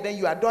they are here, then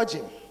you are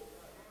dodging.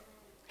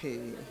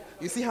 Hey,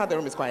 you see how the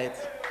room is quiet?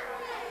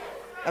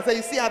 I said,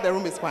 you see how the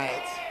room is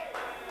quiet?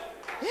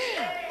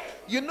 Yeah.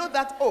 You know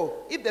that,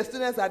 if the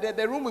students are there,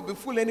 the room will be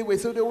full anyway,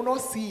 so they will not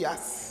see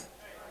us.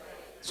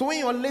 So when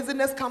your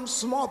laziness comes,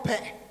 small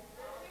pay.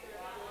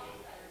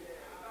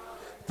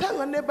 Tell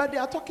your neighbor they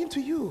are talking to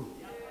you.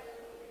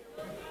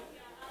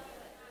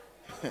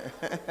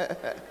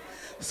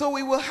 So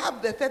we will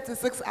have the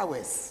 36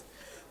 hours.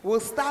 We'll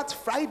start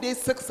Friday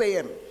 6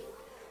 a.m.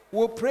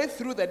 We'll pray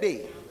through the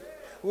day.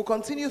 We'll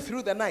continue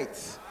through the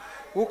night.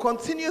 We'll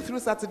continue through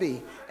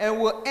Saturday. And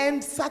we'll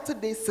end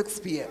Saturday 6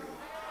 p.m.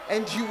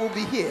 And you will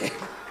be here.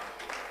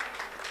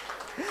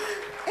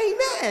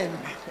 Amen.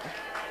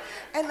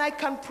 And I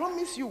can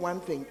promise you one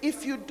thing.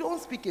 If you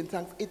don't speak in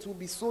tongues, it will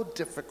be so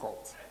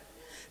difficult.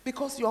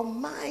 Because your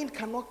mind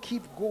cannot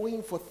keep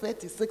going for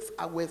 36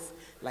 hours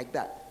like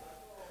that.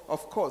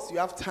 Of course, you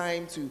have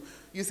time to,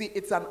 you see,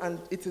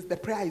 the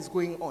prayer is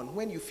going on.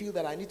 When you feel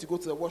that I need to go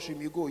to the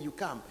washroom, you go, you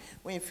come.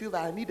 When you feel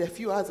that I need a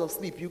few hours of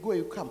sleep, you go,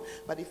 you come.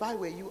 But if I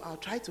were you, I'll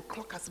try to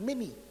clock as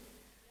many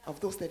of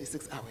those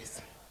 36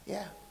 hours.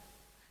 Yeah.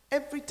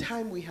 Every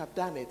time we have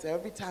done it,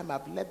 every time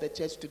I've led the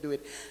church to do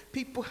it,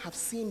 people have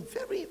seen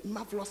very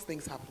marvelous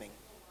things happening.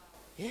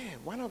 Yeah,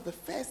 one of the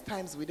first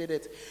times we did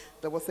it,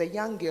 there was a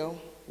young girl,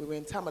 we were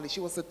in Tamale, she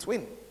was a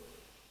twin.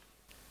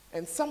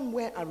 And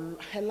somewhere,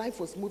 her life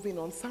was moving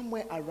on,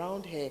 somewhere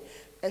around her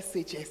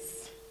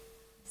SHS.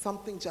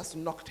 Something just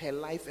knocked her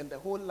life, and the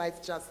whole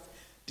life just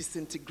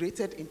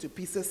disintegrated into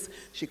pieces.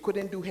 She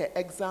couldn't do her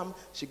exam.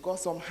 She got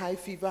some high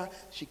fever.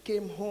 She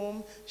came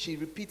home. She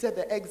repeated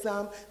the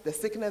exam. The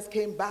sickness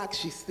came back.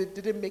 She still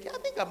didn't make it. I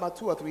think about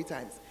 2 or 3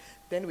 times.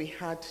 Then we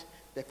had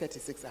the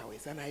 36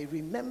 hours. And I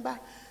remember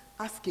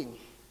asking,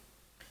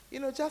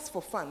 just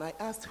for fun, I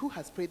asked who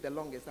has prayed the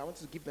longest. I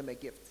wanted to give them a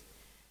gift.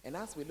 And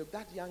as we looked,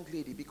 that young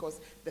lady, because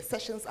the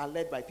sessions are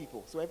led by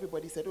people, so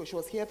everybody said, she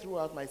was here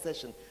throughout my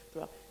session.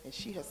 And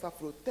she herself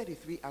wrote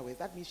 33 hours.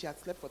 That means she had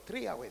slept for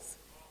 3 hours.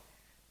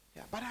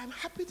 Yeah, but I'm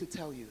happy to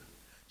tell you,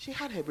 she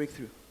had her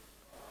breakthrough.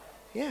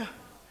 Yeah,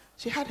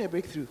 she had her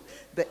breakthrough.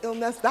 The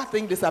illness, that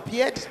thing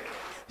disappeared.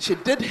 She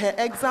did her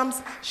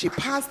exams. She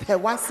passed her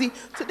WASI.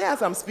 Today,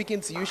 as I'm speaking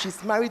to you,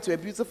 she's married to a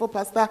beautiful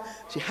pastor.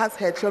 She has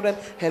her children.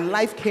 Her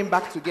life came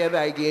back together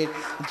again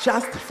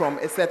just from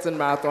a certain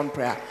marathon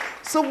prayer.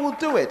 So we'll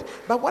do it.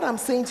 But what I'm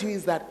saying to you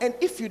is that, and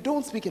if you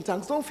don't speak in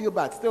tongues, don't feel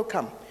bad. Still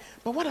come.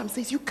 But what I'm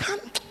saying is you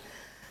can't.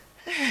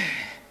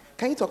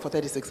 Can you talk for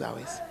 36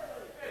 hours?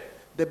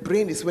 The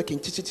brain is working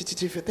for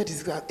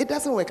 36 hours. It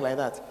doesn't work like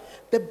that.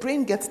 The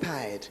brain gets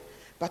tired.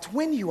 But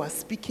when you are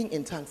speaking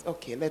in tongues,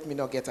 okay, let me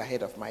not get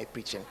ahead of my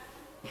preaching.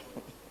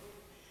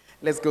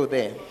 Let's go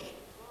there.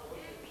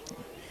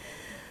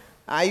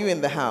 Are you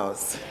in the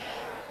house?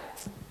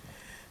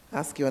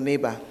 Ask your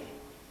neighbor.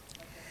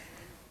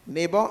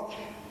 Neighbor?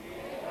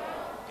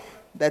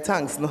 The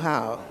tongues know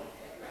how.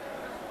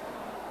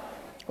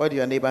 What do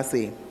your neighbor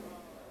say?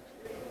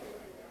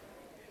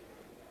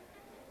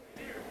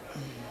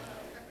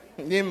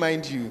 They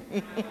mind you.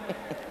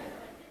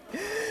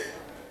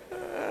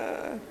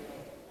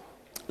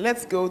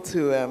 Let's go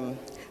to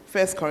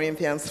 1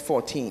 Corinthians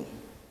 14.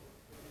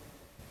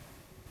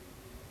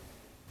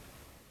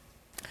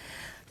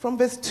 From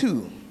verse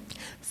 2.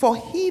 For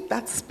he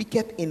that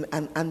speaketh in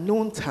an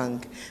unknown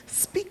tongue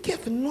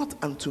speaketh not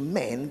unto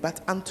men,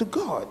 but unto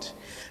God.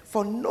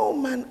 For no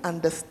man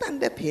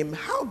understandeth him,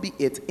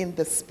 howbeit in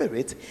the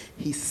spirit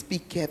he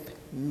speaketh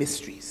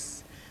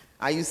mysteries.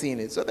 Are you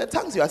seeing it? So the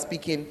tongues you are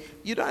speaking,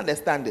 you don't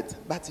understand it.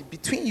 But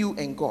between you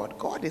and God,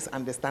 God is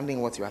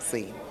understanding what you are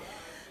saying.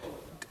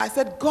 I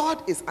said,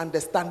 God is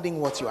understanding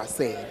what you are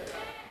saying.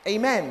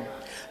 Amen.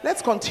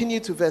 Let's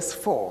continue to verse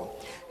 4.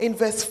 In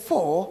verse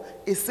 4,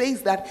 it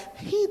says that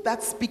he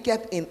that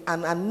speaketh in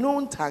an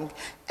unknown tongue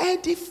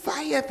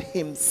edifieth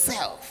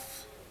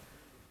himself.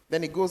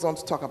 Then it goes on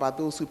to talk about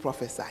those who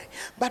prophesy.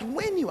 But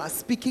when you are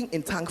speaking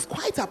in tongues,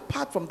 quite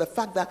apart from the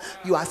fact that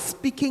you are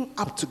speaking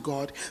up to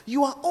God,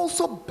 you are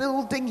also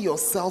building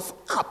yourself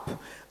up.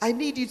 I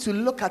need you to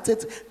look at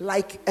it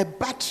like a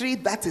battery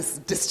that is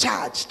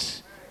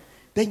discharged.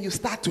 Then you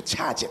start to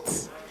charge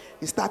it.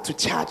 You start to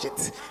charge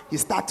it. You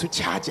start to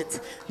charge it.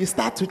 You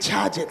start to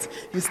charge it.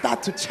 You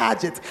start to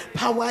charge it.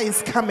 Power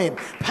is coming.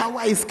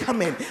 Power is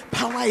coming.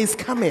 Power is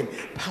coming.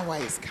 Power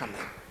is coming.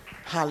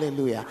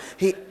 Hallelujah.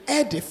 He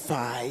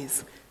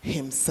edifies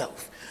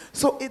himself.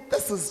 So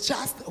this is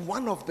just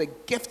one of the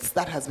gifts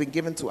that has been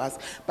given to us,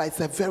 but it's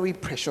a very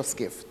precious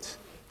gift.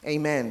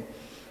 Amen.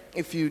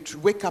 If you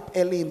wake up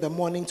early in the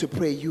morning to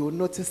pray, you will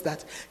notice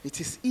that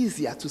it is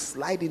easier to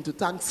slide into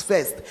tongues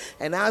first.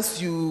 And as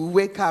you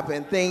wake up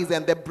and things,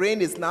 and the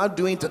brain is now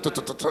doing,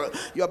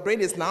 your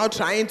brain is now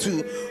trying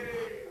to,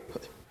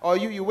 or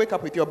you wake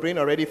up with your brain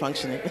already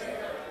functioning.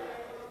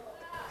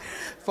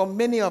 For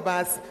many of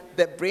us,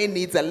 the brain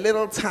needs a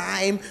little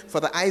time for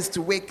the eyes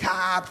to wake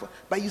up.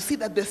 But you see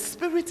that the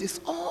spirit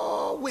is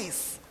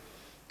always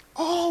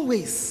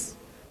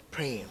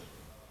praying.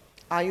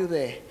 Are you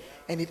there?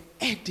 And it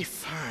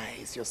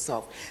edifies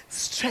yourself,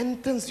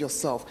 strengthens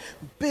yourself,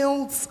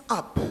 builds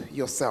up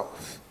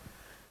yourself.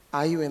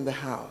 Are you in the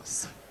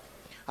house?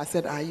 I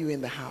said, are you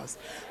in the house?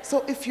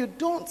 So if you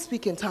don't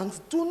speak in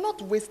tongues, do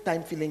not waste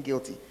time feeling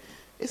guilty.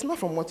 It's not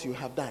from what you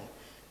have done.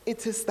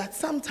 It is that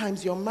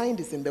sometimes your mind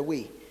is in the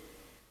way.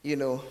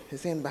 You're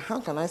saying, but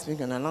how can I speak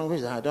in a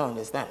language that I don't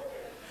understand?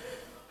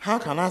 How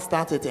can I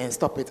start it and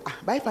stop it?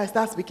 But if I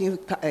start speaking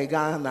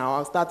Ghana now,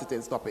 I'll start it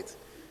and stop it.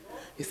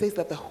 It says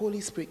that the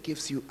Holy Spirit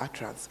gives you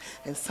utterance.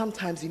 And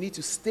sometimes you need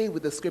to stay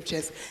with the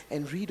scriptures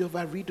and read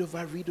over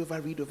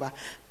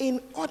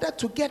in order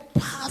to get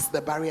past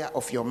the barrier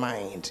of your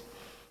mind.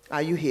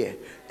 Are you here?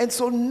 And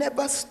so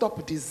never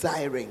stop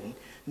desiring.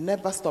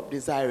 Never stop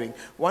desiring.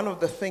 One of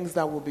the things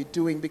that we'll be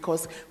doing,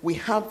 because we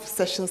have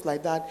sessions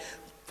like that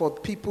for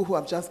people who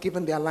have just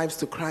given their lives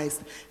to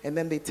Christ, and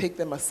then they take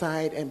them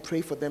aside and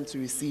pray for them to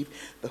receive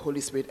the Holy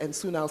Spirit. And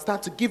soon I'll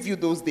start to give you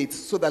those dates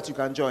so that you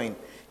can join.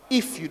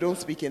 If you don't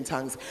speak in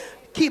tongues,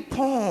 keep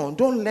on.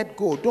 Don't let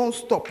go. Don't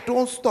stop.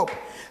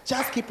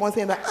 Just keep on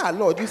saying that,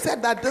 Lord, you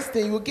said that this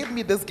thing, you will give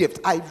me this gift.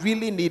 I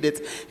really need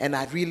it and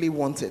I really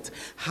want it.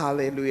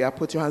 Hallelujah.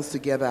 Put your hands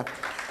together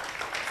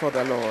for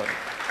the Lord.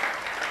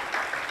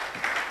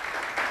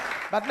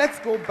 But let's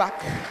go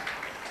back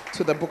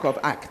to the book of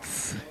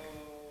Acts.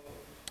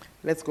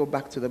 Let's go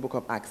back to the book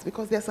of Acts,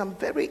 because there are some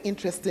very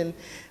interesting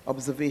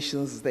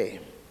observations there.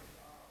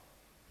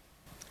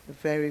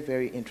 Very,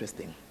 very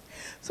interesting.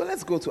 So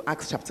let's go to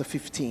Acts chapter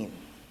 15.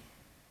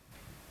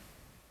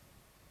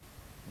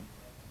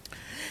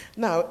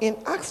 Now, in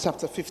Acts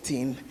chapter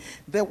 15,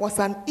 there was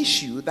an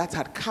issue that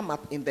had come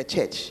up in the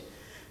church.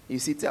 You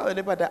see, tell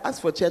anybody that as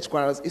for church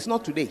quarrels, it's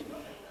not today.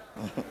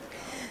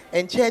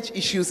 And church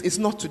issues, it's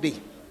not today.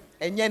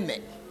 And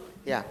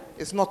yeah,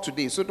 it's not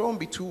today. So don't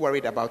be too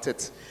worried about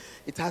it.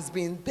 It has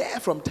been there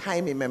from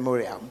time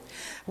immemorial.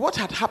 What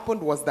had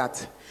happened was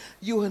that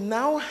you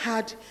now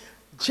had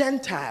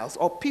Gentiles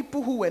or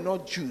people who were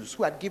not Jews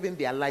who had given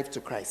their life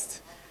to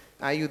Christ.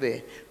 Are you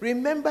there?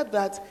 Remember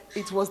that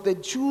it was the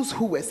Jews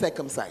who were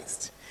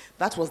circumcised.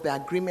 That was the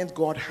agreement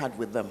God had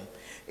with them.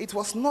 It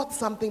was not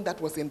something that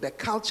was in the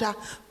culture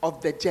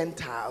of the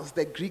Gentiles,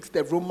 the Greeks,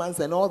 the Romans,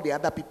 and all the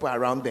other people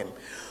around them.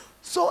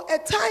 So a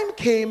time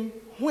came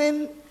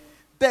when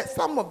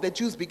some of the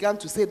Jews began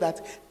to say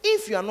that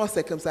if you are not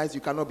circumcised, you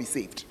cannot be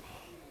saved.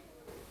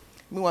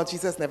 Meanwhile,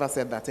 Jesus never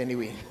said that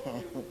anyway.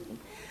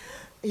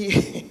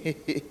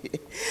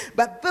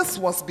 But this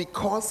was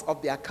because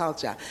of their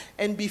culture.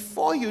 And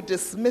before you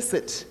dismiss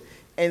it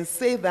and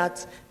say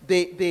that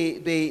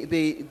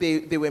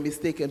they were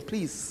mistaken,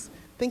 please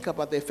think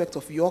about the effect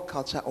of your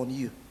culture on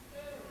you.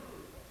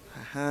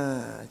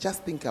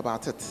 Just think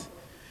about it.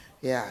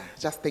 Yeah,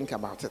 just think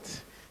about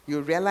it. You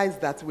realize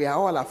that we are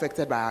all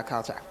affected by our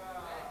culture.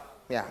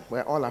 Yeah,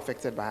 we're all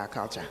affected by our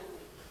culture.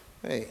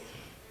 Hey,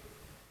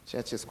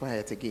 church is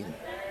quiet again.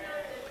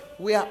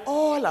 We are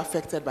all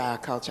affected by our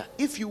culture.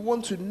 If you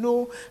want to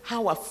know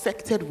how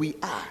affected we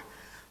are,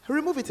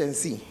 remove it and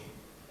see.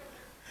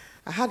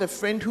 I had a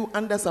friend who,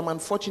 under some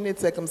unfortunate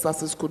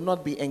circumstances, could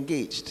not be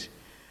engaged.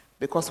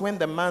 Because when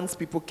the man's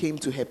people came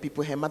to her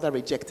people, her mother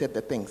rejected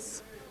the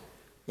things.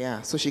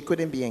 Yeah, so she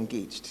couldn't be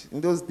engaged.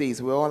 In those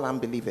days, we were all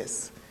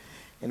unbelievers.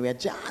 And we had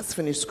just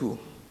finished school.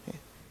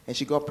 And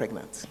she got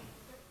pregnant.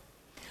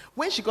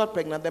 When she got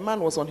pregnant, the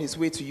man was on his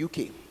way to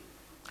UK.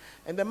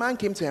 And the man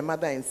came to her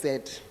mother and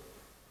said,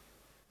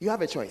 you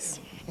have a choice.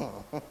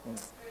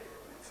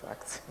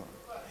 Fact.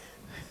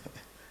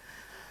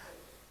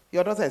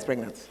 Your daughter is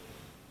pregnant.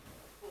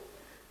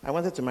 I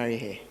wanted to marry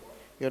her.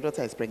 Your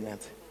daughter is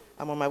pregnant.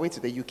 I'm on my way to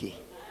the UK.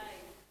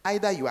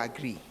 Either you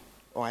agree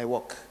or I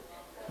walk.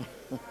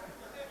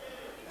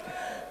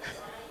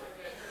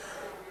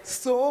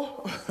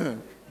 So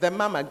the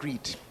mom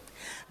agreed.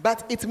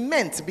 But it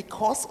meant,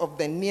 because of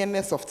the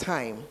nearness of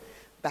time,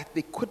 that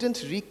they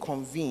couldn't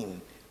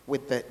reconvene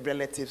with the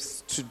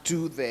relatives to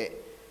do the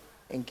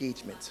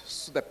engagement,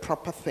 so the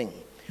proper thing.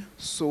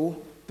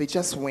 So they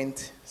just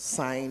went,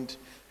 signed,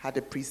 had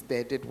a priest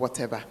there, did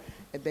whatever,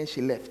 and then she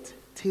left.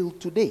 Till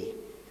today,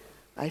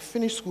 I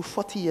finished school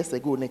 40 years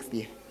ago next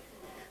year.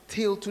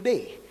 Till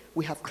today,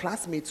 we have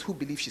classmates who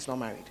believe she's not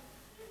married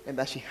and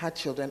that she had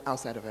children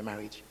outside of her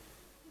marriage.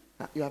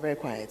 You are very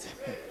quiet.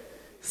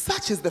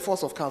 Such is the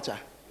force of culture.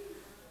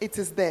 It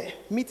is the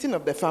meeting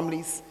of the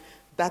families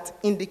that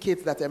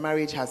indicates that a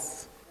marriage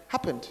has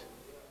happened.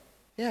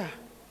 Yeah.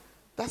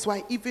 That's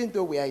why even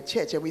though we are a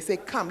church and we say,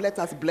 come, let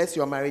us bless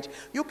your marriage,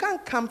 you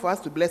can't come for us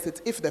to bless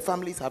it if the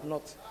families have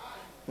not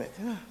met.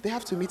 They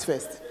have to meet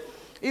first.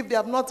 If they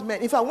have not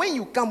met, in fact, when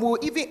you come,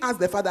 we'll even ask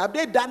the father, have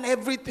they done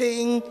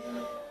everything?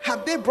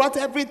 Have they brought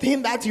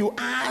everything that you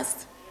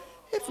asked?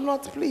 If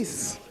not,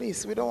 please,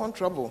 we don't want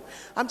trouble.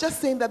 I'm just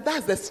saying that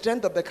that's the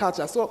strength of the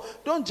culture. So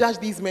don't judge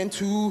these men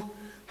too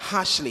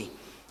harshly.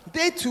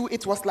 They too,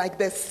 it was like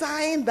the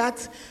sign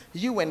that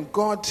you and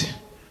God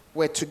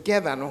were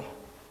together, no?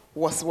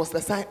 Was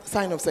the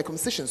sign of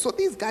circumcision. So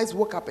these guys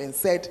woke up and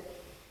said,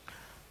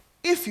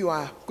 if you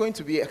are going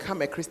to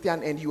become a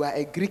Christian and you are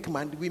a Greek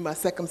man, we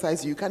must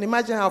circumcise you. You can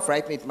imagine how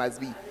frightening it must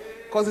be,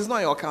 because it's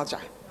not your culture.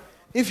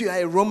 If you are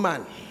a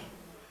Roman,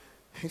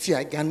 if you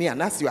are a Ghanaian,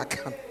 that's your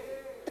account.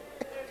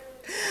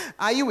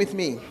 Are you with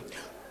me?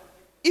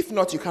 If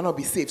not, you cannot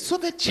be saved. So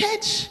the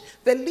church,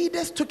 the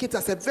leaders took it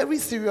as a very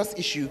serious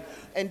issue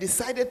and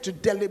decided to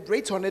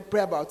deliberate on it,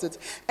 pray about it,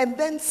 and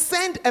then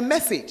send a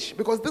message,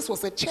 because this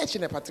was a church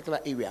in a particular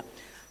area.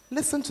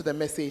 Listen to the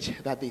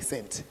message that they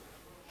sent.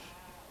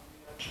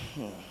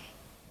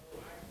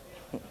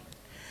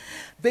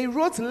 They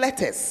wrote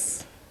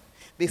letters.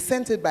 They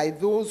sent it by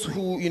those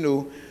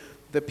who,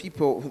 the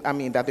people,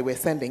 that they were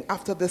sending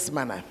after this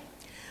manner.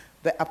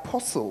 The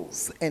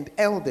apostles and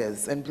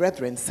elders and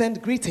brethren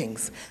send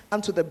greetings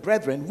unto the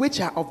brethren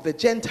which are of the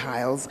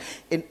Gentiles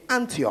in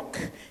Antioch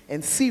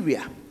and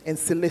Syria and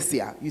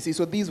Cilicia. You see,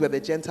 so these were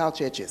the Gentile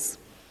churches.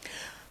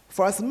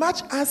 For as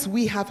much as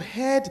we have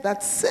heard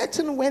that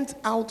certain went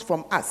out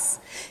from us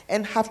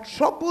and have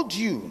troubled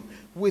you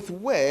with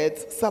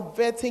words,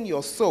 subverting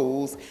your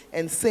souls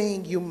and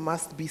saying you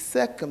must be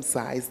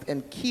circumcised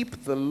and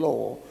keep the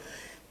law,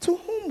 to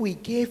whom we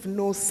gave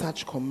no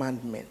such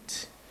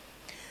commandment.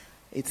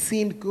 It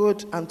seemed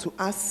good unto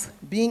us,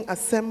 being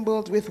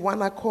assembled with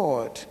one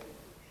accord.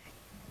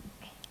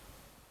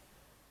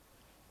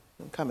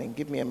 I'm coming,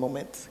 give me a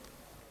moment.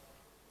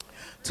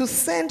 To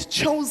send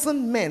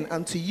chosen men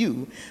unto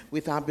you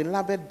with our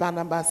beloved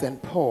Barnabas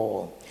and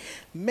Paul,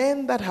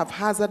 men that have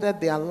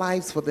hazarded their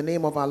lives for the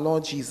name of our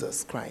Lord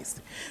Jesus Christ.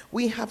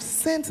 We have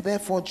sent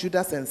therefore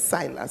Judas and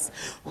Silas,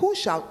 who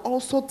shall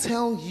also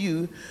tell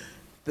you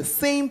the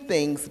same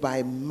things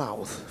by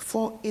mouth,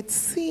 for it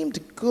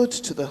seemed good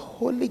to the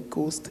Holy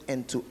Ghost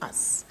and to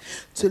us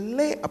to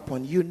lay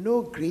upon you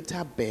no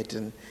greater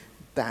burden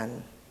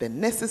than the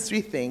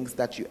necessary things,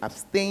 that you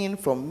abstain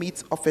from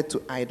meats offered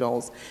to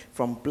idols,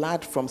 from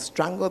blood, from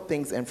strangled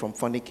things, and from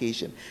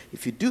fornication.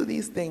 If you do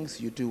these things,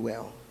 you do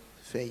well.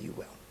 Fare you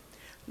well.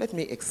 Let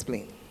me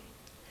explain.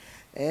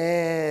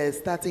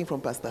 Starting from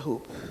Pastor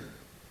Hope.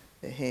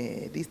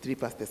 These three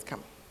pastors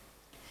come.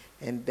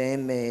 And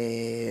then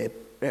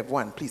Rev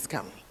 1, please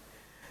come.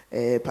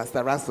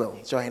 Pastor Russell,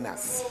 join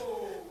us.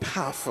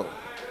 Powerful.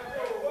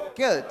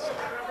 Good.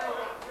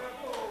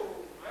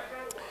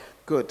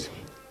 Good.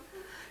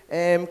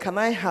 Can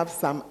I have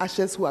some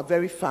ushers who are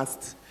very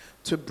fast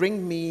to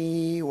bring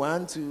me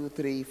 1, 2,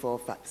 3, 4,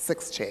 5,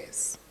 6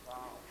 chairs?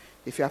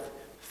 If you have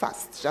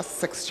fast, just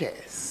 6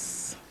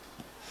 chairs.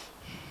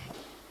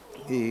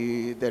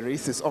 The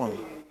race is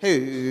on.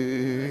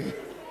 Hey.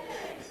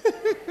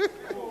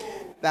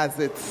 That's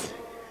it.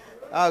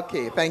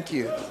 Okay, thank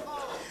you.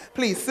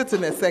 Please sit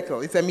in a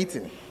circle. It's a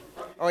meeting.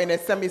 Or in a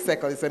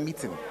semicircle. It's a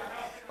meeting.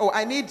 Oh,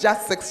 I need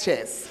just 6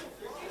 chairs.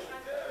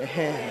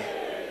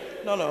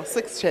 No,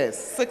 6 chairs.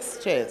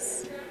 6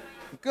 chairs.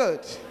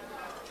 Good.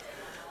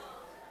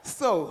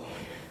 So,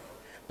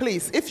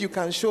 please, if you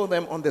can show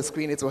them on the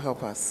screen, it will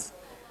help us.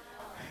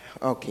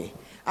 Okay.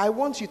 I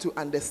want you to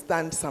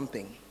understand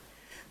something.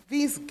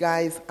 These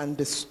guys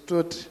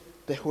understood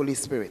the Holy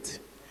Spirit.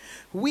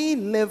 We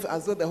live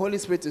as though the Holy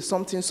Spirit is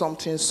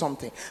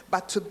something.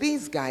 But to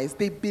these guys,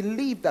 they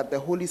believe that the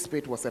Holy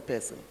Spirit was a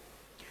person.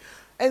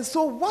 And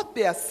so what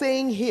they are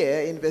saying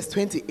here in verse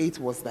 28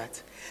 was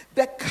that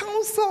the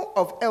council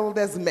of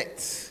elders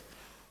met.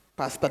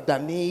 Pastor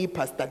Danny,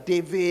 Pastor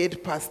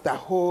David, Pastor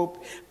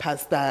Hope,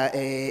 Pastor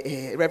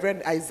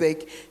Reverend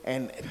Isaac,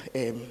 and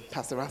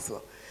Pastor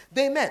Russell.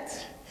 They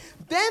met.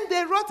 Then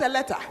they wrote a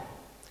letter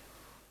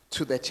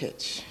to the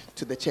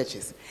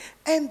churches.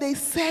 And they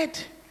said,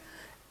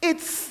 it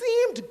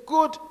seemed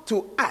good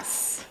to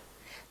us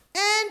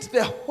and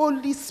the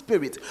Holy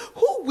Spirit,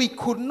 who we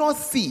could not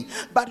see,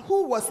 but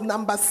who was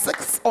number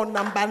 6 or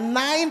number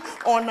 9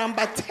 or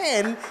number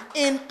 10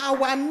 in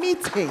our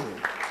meeting.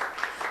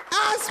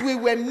 As we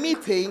were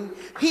meeting,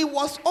 he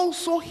was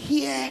also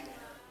here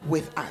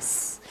with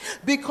us.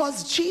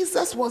 Because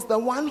Jesus was the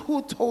one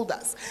who told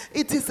us,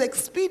 it is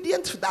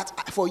expedient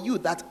for you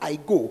that I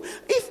go.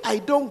 If I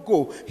don't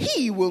go,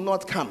 he will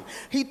not come.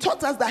 He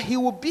taught us that he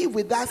will be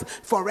with us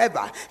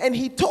forever. And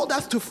he told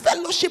us to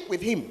fellowship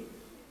with him.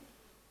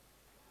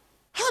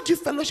 How do you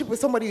fellowship with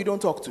somebody you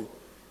don't talk to?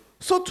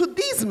 So to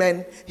these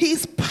men, he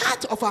is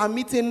part of our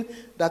meeting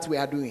that we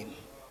are doing.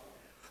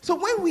 So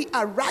when we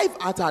arrive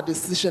at our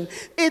decision,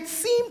 it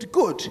seemed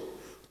good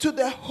to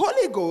the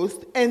Holy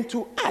Ghost and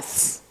to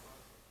us.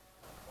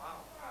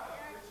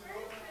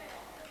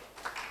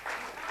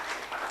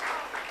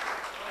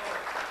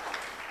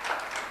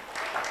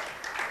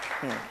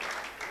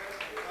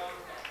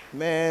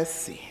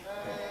 Mercy.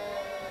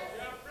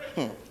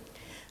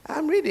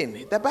 I'm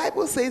reading. The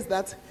Bible says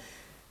that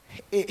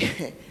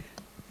it's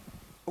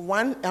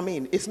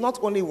not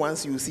only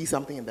once you see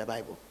something in the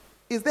Bible.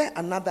 Is there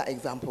another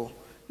example?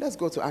 Let's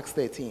go to Acts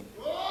 13.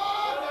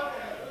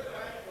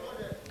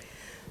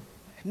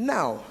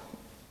 Now,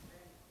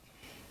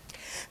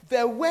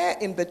 there were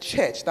in the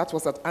church that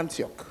was at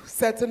Antioch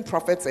certain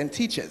prophets and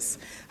teachers,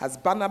 as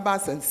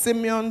Barnabas and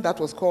Simeon, that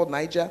was called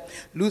Niger,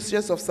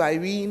 Lucius of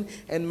Cyrene,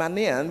 and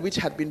Manaen, which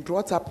had been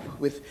brought up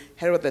with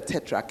Herod the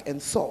Tetrarch,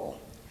 and Saul.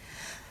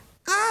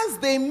 As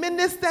they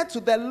ministered to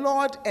the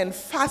Lord and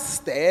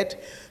fasted,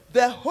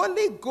 the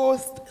Holy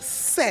Ghost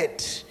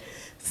said,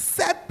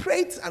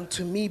 separate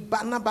unto me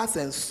Barnabas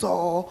and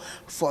Saul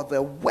for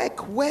the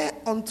work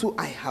whereunto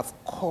I have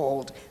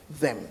called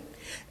them.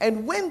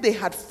 And when they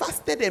had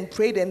fasted and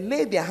prayed and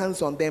laid their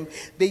hands on them,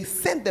 they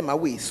sent them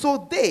away.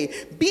 So they,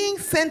 being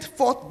sent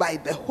forth by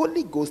the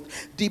Holy Ghost,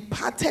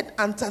 departed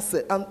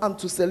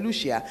unto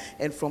Seleucia,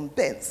 and from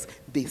thence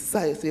they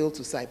sailed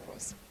to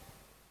Cyprus.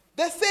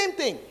 The same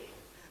thing.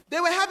 They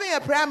were having a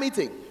prayer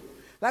meeting.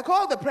 Like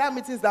all the prayer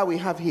meetings that we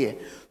have here.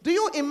 Do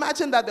you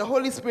imagine that the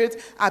Holy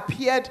Spirit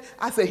appeared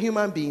as a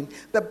human being?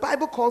 The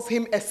Bible calls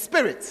him a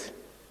spirit.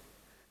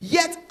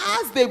 Yet,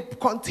 as they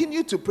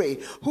continued to pray,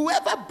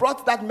 whoever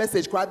brought that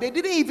message, they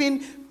didn't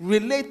even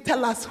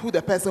tell us who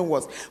the person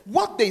was.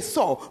 What they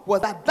saw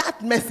was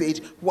that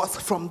message was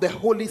from the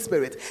Holy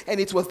Spirit. And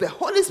it was the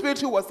Holy Spirit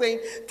who was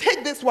saying,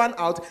 take this one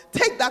out,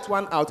 take that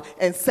one out,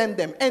 and send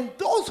them. And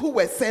those who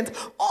were sent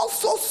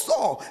also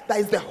saw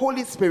that it's the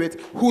Holy Spirit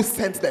who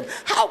sent them.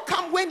 How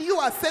come when you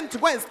are sent to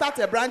go and start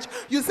a branch,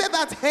 you say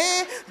that,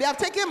 hey, they have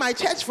taken my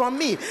church from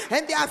me,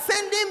 and they are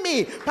sending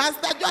me,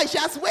 Pastor Joy, she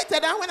has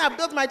waited, and when I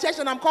built my church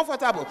and I'm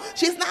comfortable,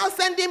 she's now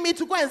sending me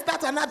to go and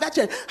start another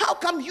church. How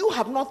come you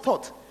have not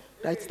thought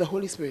that it's the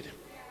Holy Spirit?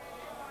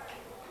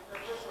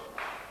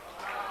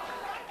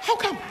 How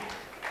come?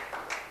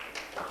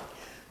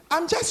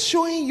 I'm just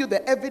showing you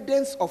the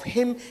evidence of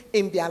him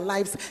in their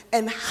lives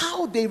and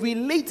how they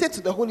related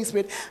to the Holy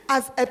Spirit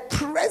as a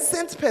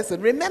present person.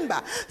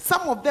 Remember,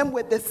 some of them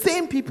were the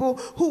same people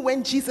who,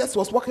 when Jesus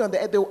was walking on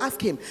the earth, they would ask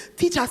him,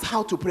 teach us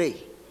how to pray.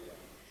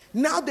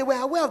 Now they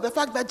were aware of the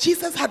fact that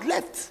Jesus had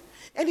left.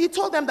 And he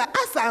told them that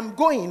as I'm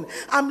going,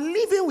 I'm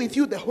leaving with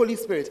you the Holy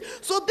Spirit.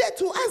 So they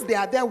too, as they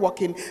are there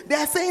walking, they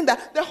are saying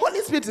that the Holy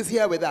Spirit is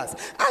here with us.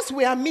 As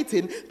we are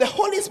meeting, the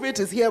Holy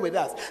Spirit is here with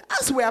us.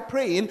 As we are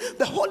praying,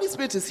 the Holy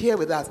Spirit is here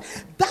with us.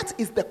 That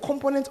is the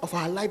component of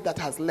our life that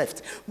has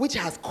left, which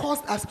has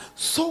caused us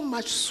so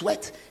much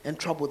sweat and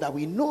trouble that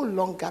we no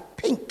longer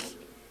think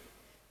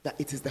that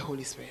it is the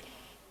Holy Spirit.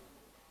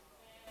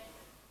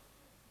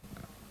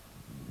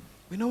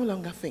 We no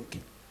longer think.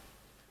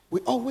 We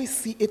always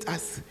see it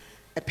as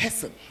a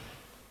person.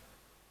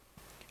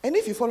 And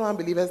if you follow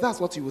unbelievers, that's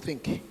what you will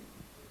think.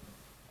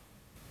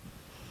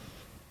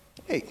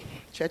 Hey,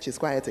 church is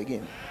quiet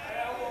again.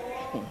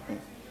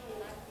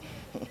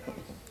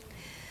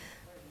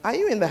 Are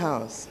you in the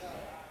house?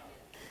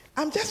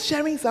 I'm just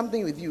sharing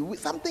something with you,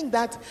 something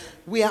that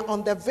we are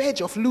on the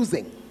verge of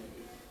losing.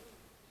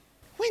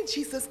 When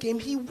Jesus came,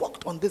 he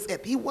walked on this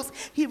earth.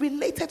 He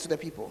related to the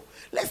people.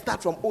 Let's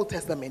start from Old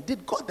Testament.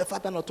 Did God the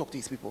Father not talk to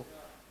his people?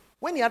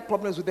 When he had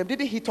problems with them,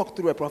 didn't he talk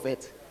through a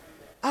prophet?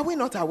 Are we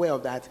not aware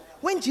of that?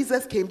 When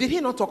Jesus came, did he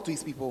not talk to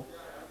his people?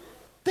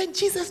 Then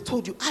Jesus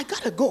told you, I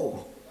gotta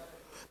go.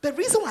 The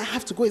reason why I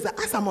have to go is that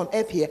as I'm on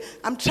earth here,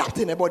 I'm trapped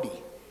in a body.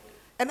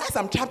 And as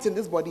I'm trapped in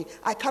this body,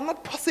 I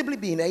cannot possibly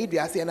be in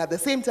Aidiasi and at the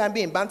same time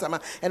be in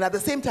Bantama and at the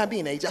same time be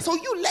in Asia. So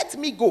you let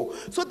me go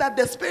so that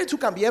the Spirit who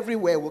can be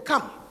everywhere will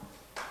come.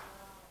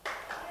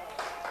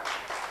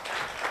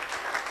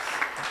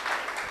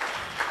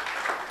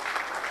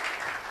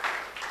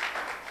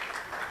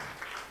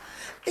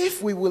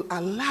 If we will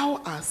allow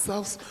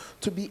ourselves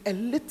to be a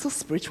little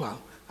spiritual,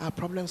 our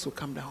problems will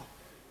come down.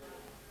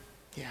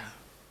 Yeah.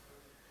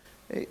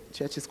 Hey,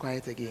 church is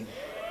quiet again.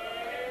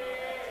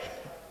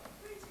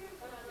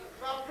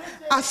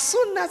 As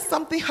soon as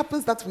something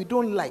happens that we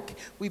don't like,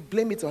 we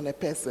blame it on a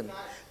person.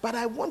 But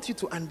I want you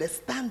to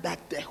understand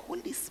that the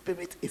Holy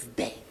Spirit is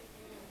there.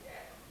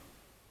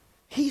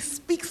 He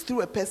speaks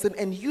through a person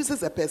and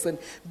uses a person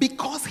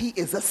because he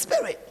is a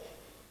spirit.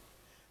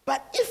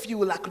 But if you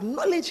will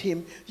acknowledge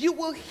him, you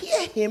will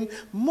hear him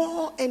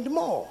more and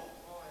more.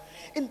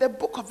 In the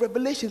book of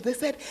Revelation, they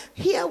said,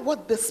 hear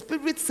what the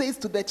Spirit says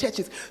to the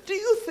churches. Do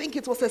you think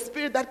it was a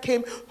spirit that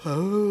came,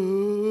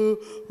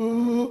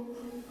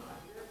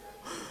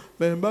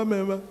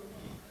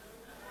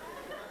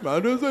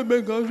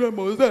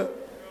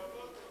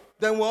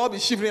 then we'll all be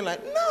shivering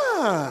like,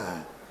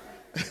 nah.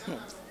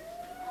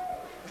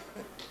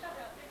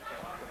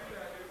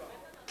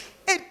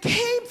 It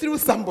came through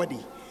somebody.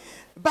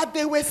 But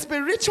they were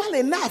spiritual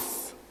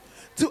enough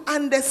to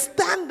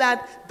understand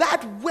that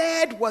that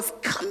word was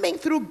coming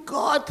through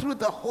God through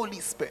the Holy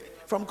Spirit,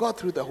 from God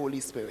through the Holy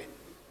Spirit.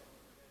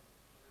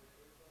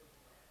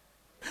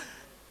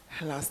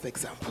 Last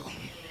example.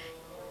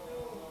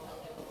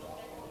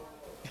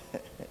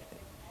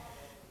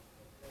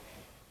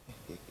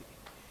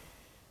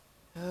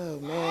 Oh,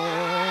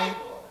 man.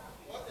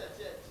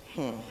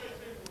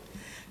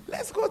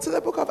 Let's go to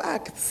the book of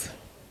Acts.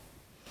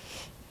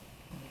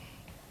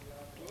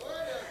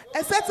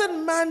 A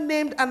certain man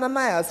named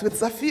Ananias with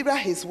Sapphira,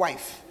 his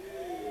wife,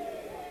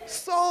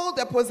 sold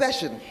a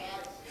possession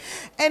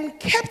and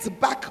kept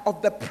back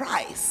of the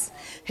price,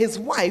 his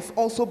wife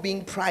also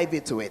being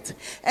privy to it,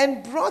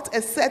 and brought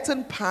a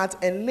certain part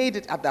and laid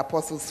it at the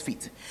apostles'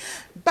 feet.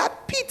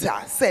 But Peter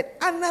said,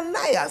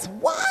 Ananias,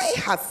 why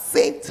has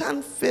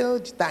Satan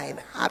filled thine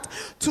heart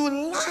to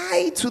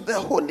lie to the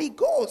Holy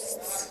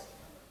Ghost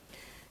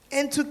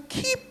and to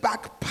keep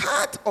back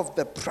part of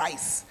the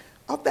price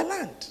of the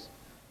land?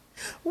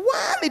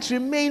 While it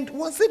remained,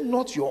 was it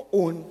not your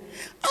own?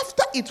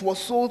 After it was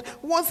sold,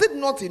 was it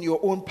not in your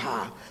own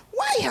power?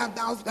 Why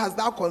hast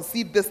thou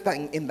conceived this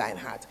thing in thine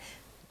heart?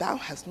 Thou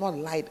hast not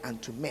lied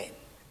unto men,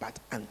 but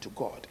unto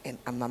God. And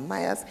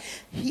Ananias,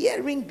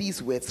 hearing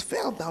these words,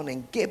 fell down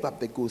and gave up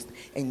the ghost,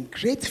 and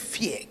great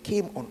fear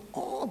came on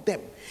all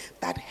them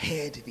that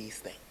heard these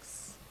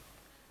things.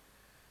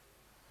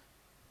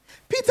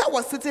 Peter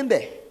was sitting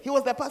there. He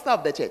was the pastor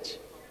of the church.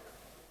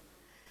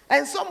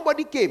 And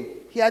somebody came.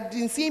 He had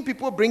been seeing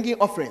people bringing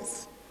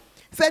offerings.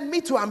 He said,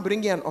 me too, I'm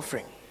bringing an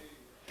offering.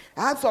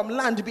 I have some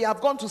land.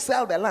 I've gone to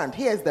sell the land.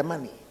 Here's the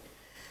money.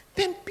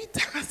 Then Peter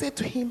said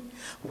to him,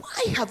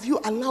 why have you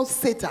allowed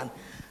Satan?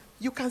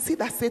 You can see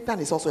that Satan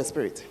is also a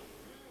spirit.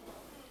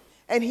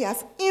 And he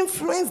has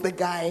influenced the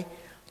guy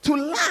to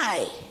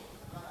lie.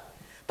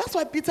 That's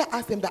why Peter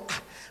asked him that,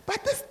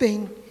 but this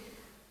thing,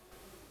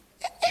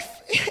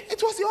 if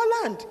it was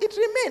your land, it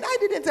remained. I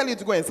didn't tell you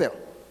to go and sell.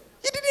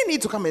 You didn't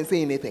need to come and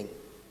say anything.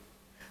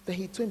 Then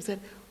he told him, said,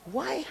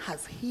 why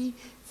has he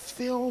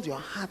filled your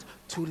heart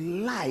to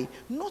lie,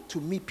 not to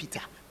me,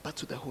 Peter, but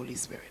to the Holy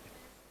Spirit?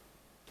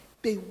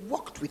 They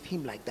walked with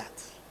him like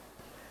that.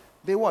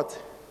 They what?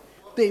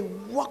 They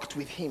walked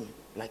with him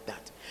like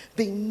that.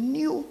 They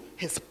knew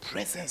his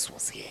presence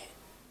was here.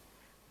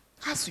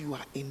 As you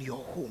are in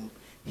your home,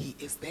 he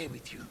is there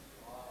with you.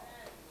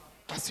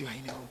 As you are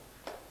in your home.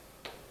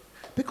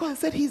 Because I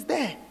said he's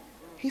there.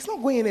 He's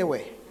not going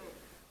anywhere.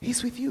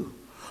 He's with you.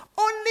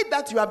 Only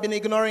that you have been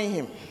ignoring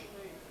him.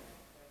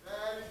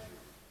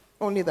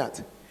 Only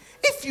that.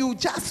 If you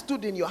just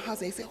stood in your house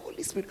and you say,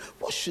 Holy Spirit,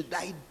 what should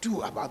I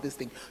do about this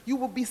thing? You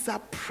will be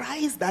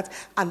surprised that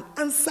an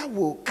answer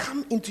will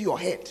come into your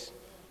head.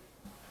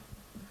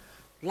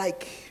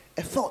 Like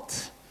a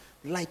thought,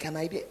 like an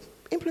idea.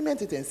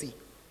 Implement it and see.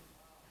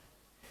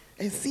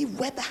 And see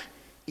whether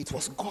it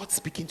was God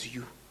speaking to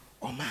you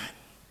or man.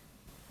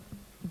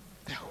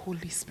 The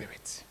Holy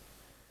Spirit.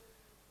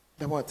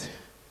 The what?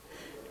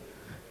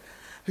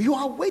 You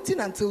are waiting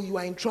until you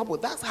are in trouble.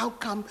 That's how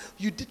come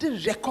you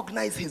didn't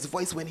recognize his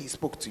voice when he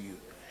spoke to you.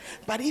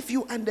 But if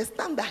you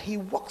understand that he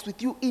walks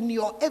with you in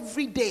your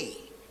everyday.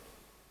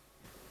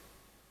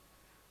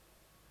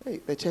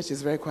 Hey, the church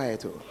is very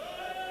quiet. Oh.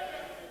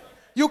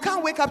 You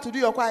can't wake up to do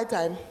your quiet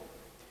time.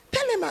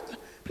 Tell him,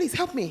 please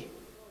help me.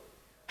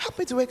 Help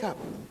me to wake up.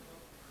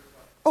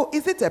 Oh,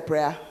 is it a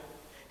prayer?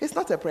 It's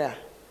not a prayer.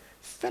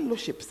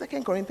 Fellowship,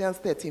 2 Corinthians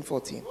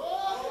 13:14.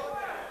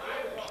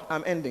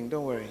 I'm ending,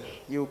 don't worry.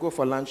 You'll go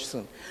for lunch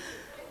soon.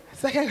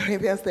 2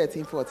 Corinthians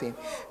 13:14.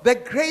 The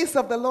grace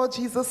of the Lord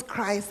Jesus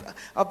Christ,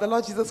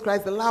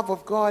 the love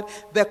of God,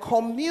 the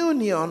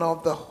communion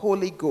of the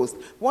Holy Ghost.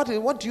 What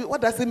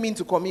does it mean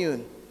to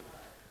commune?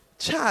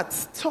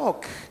 Chat,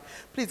 talk.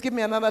 Please give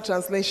me another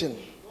translation.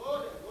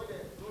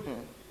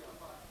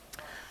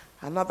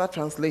 Another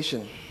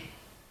translation.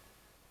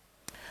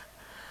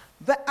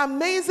 The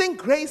amazing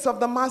grace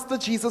of the Master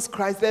Jesus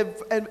Christ,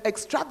 the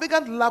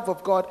extravagant love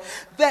of God,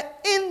 the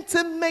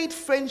intimate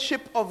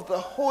friendship of the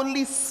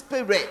Holy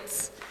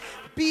Spirit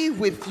be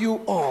with you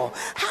all.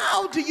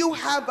 How do you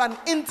have an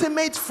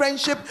intimate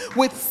friendship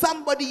with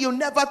somebody you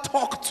never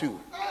talk to?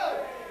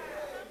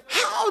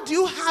 How do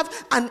you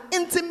have an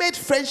intimate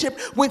friendship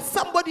with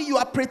somebody you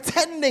are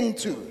pretending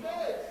to?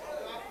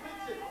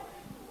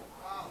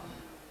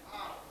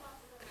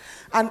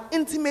 An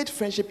intimate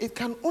friendship, it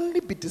can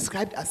only be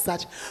described as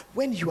such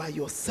when you are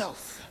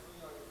yourself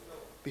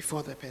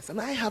before the person.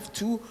 I have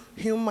two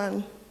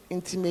human,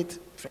 intimate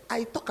friends.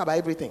 I talk about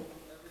everything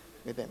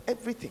with them.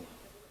 Everything.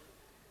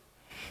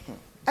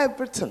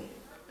 Everything.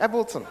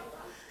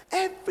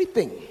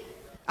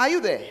 Are you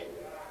there?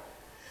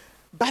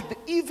 But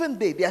even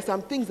there are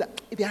some things that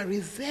they are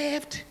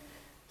reserved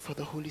for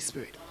the Holy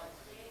Spirit.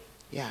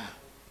 Yeah.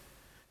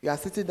 You are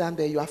sitting down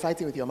there, you are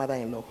fighting with your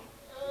mother-in-law.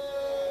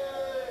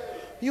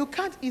 You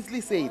can't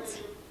easily say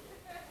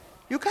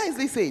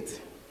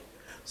it.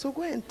 So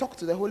go and talk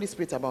to the Holy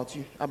Spirit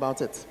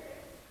about it.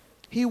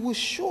 He will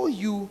show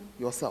you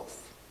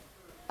yourself.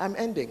 I'm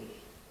ending.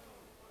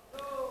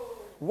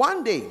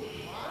 One day,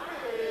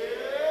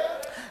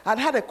 I'd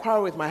had a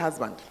quarrel with my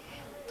husband.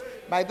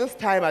 By this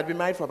time, I'd been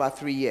married for about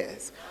 3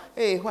 years.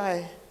 Hey,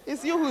 why?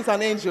 It's you who's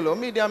an angel, or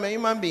me, I'm a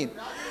human being.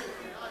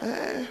 They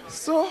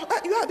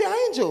are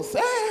angels.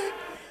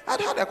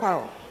 I'd had a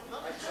quarrel.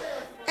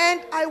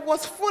 And I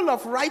was full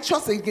of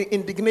righteous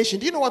indignation.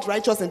 Do you know what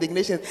righteous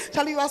indignation is?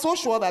 Charlie, you are so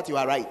sure that you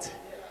are right.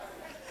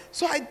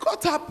 So I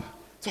got up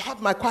to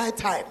have my quiet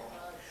time.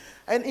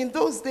 And in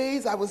those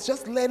days, I was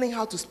just learning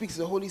how to speak to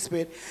the Holy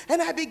Spirit.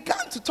 And I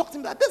began to talk to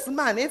him that this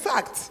man, in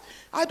fact,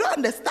 I don't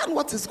understand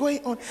what is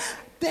going on.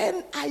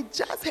 Then I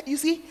just, you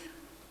see,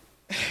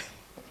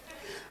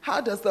 how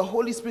does the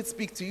Holy Spirit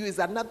speak to you is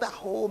another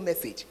whole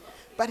message.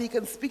 But he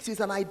can speak to you.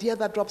 It's an idea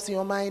that drops in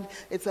your mind.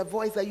 It's a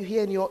voice that you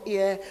hear in your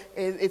ear.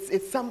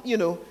 It's some,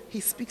 he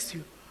speaks to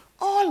you.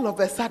 All of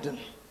a sudden,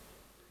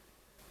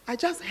 I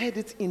just heard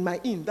it in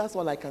my ear. That's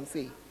all I can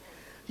say.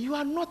 You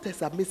are not a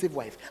submissive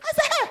wife. I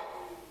said, hey!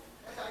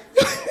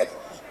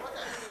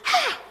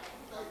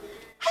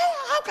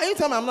 How can you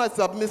tell me I'm not a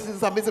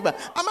submissive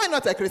wife? Am I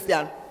not a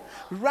Christian?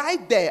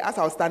 Right there, as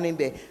I was standing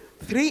there,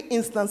 3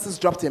 instances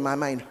dropped in my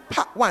mind.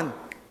 1,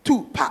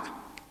 2,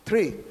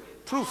 3.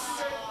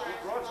 Proof.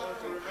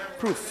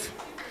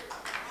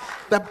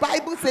 The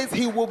Bible says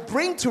he will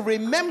bring to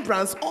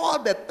remembrance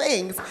all the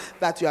things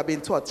that you have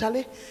been taught.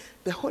 Charlie,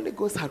 the Holy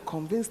Ghost had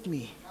convinced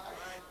me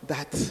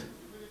that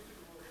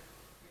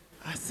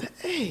I said,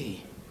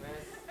 hey,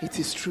 it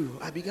is true.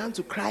 I began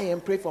to cry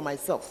and pray for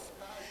myself.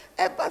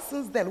 ever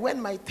since then, when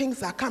my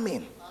things are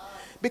coming,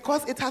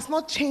 because it has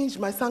not changed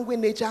my sanguine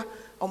nature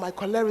or my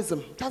cholerism.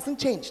 It hasn't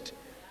changed.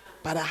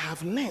 But I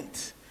have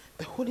learned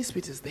the Holy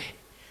Spirit is there.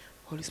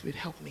 Holy Spirit,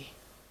 help me.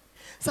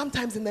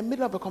 Sometimes in the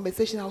middle of a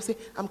conversation, I'll say,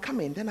 I'm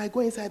coming. Then I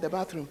go inside the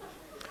bathroom.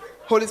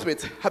 Holy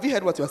Spirit, have you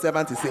heard what your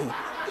servant is saying?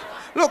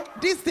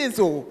 Look, these things,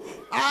 no.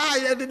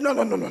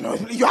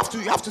 You have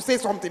to say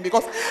something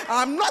because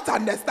I'm not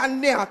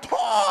understanding at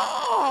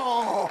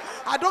all.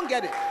 I don't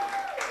get it.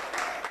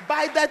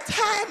 By the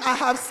time I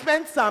have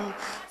spent some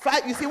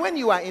 5, you see, when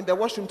you are in the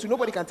washroom too,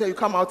 nobody can tell you,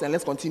 come out and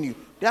let's continue.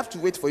 They have to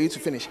wait for you to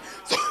finish.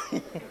 So,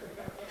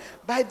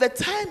 by the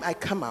time I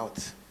come out,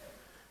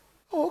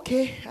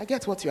 okay, I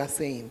get what you are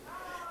saying.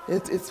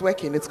 It's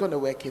working, it's going to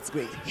work, it's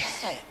great.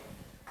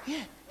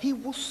 Yeah. He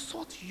will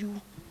sort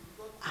you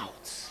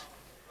out.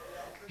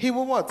 He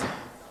will what?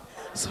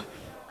 So,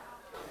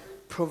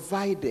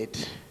 provided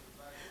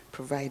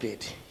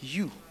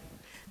you,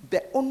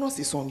 the onus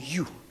is on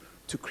you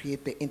to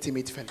create the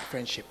intimate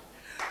friendship.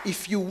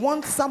 If you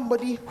want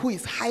somebody who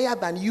is higher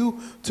than you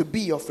to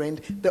be your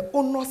friend, the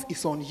onus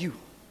is on you.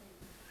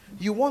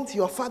 You want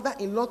your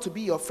father-in-law to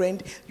be your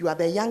friend, you are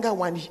the younger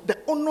one, the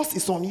onus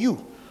is on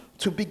you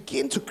to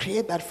begin to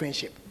create that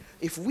friendship.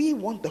 If we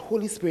want the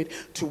Holy Spirit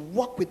to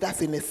walk with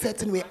us in a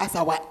certain way as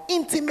our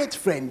intimate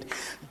friend,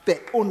 the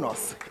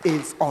onus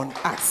is on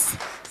us.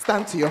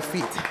 Stand to your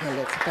feet.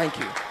 Thank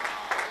you.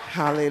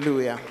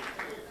 Hallelujah.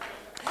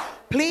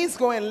 Please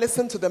go and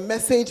listen to the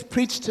message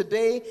preached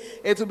today.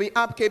 It will be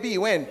up, KB,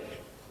 when?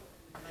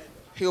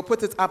 He'll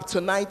put it up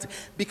tonight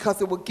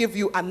because it will give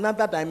you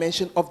another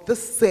dimension of the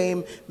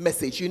same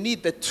message. You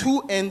need the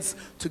two ends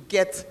to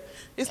get,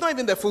 it's not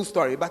even the full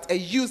story, but a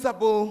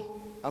usable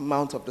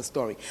amount of the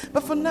story.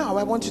 But for now,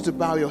 I want you to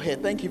bow your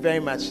head. Thank you very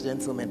much,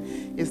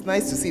 gentlemen. It's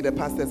nice to see the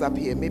pastors up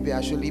here. Maybe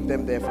I should leave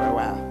them there for a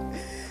while.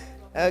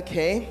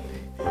 Okay.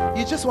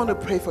 You just want to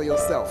pray for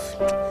yourself.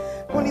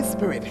 Holy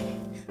Spirit,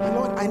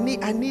 Lord, I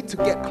need to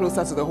get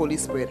closer to the Holy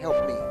Spirit.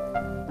 Help me.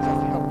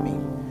 Just help me.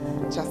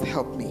 Just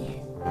help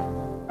me.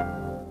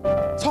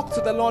 Talk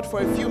to the Lord for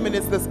a few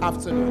minutes this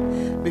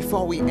afternoon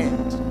before we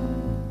end.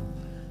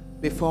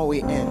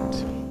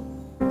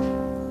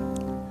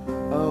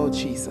 Oh,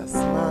 Jesus.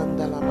 Help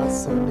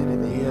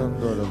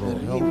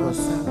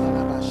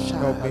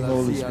me,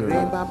 Holy Spirit.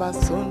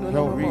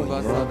 Help me.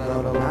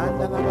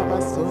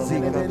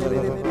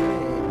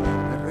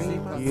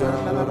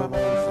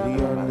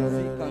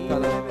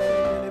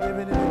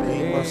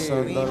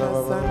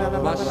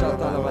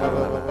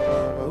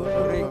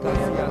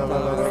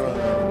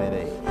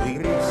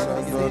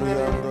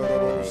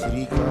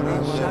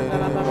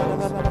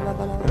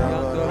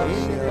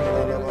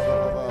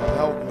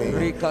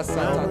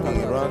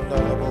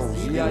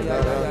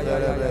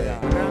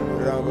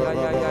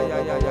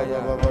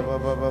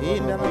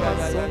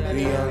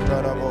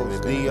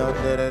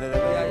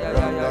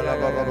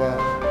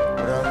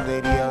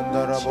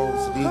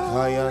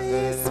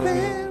 Holy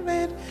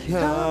Spirit,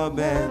 come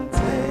and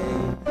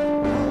take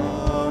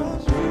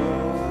control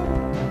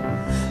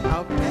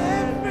of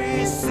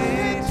every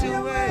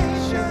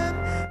situation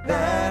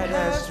that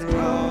has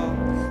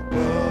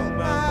troubled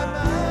my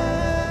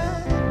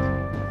mind.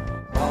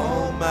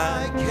 All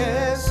my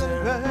cares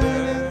and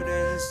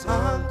burdens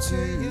unto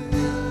you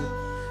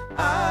I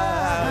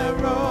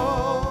roll.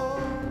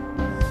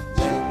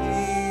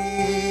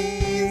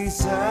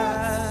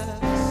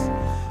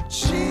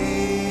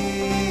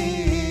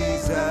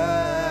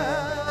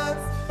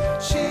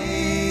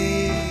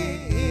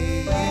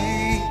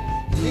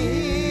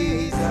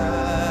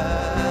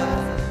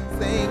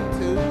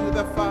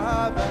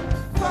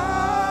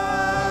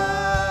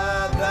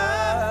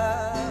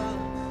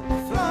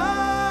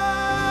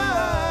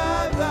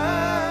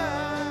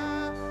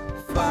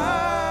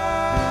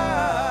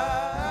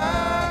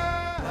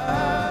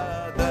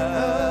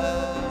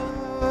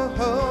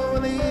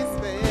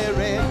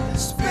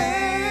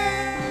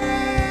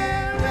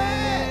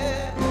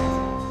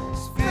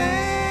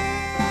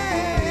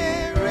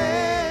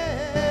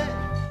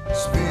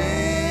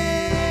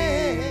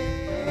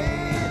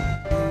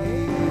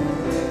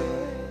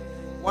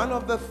 One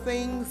of the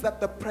things that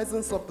the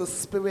presence of the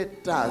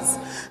Spirit does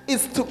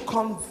is to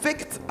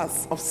convict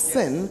us of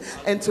sin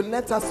and to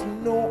let us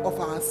know of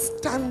our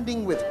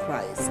standing with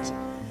Christ.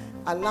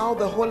 Allow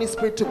the Holy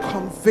Spirit to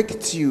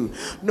convict you.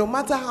 No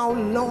matter how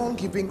long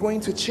you've been going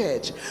to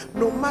church,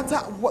 no matter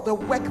what the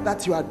work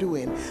that you are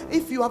doing,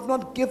 if you have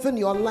not given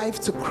your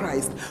life to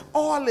Christ,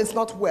 all is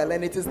not well,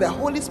 and it is the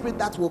Holy Spirit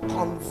that will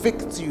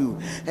convict you.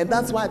 And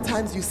that's why at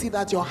times you see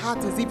that your heart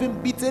is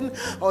even beating,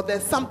 or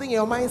there's something in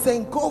your mind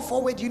saying, go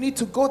forward, you need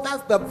to go.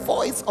 That's the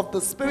voice of the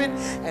Spirit,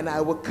 and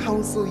I will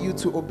counsel you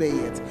to obey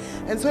it.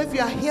 And so if you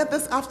are here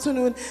this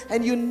afternoon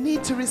and you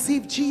need to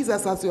receive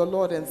Jesus as your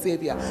Lord and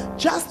Savior,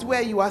 just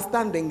where you are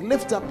standing,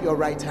 lift up your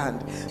right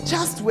hand.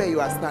 Just where you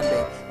are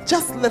standing,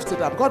 just lift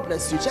it up. God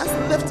bless you. Just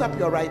lift up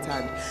your right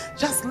hand.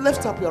 Just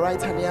lift up your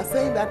right hand. You are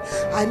saying that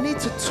I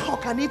need to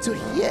talk, I need to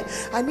hear,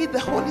 I need the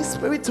Holy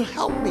Spirit to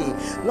help me.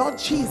 Lord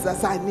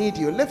Jesus, I need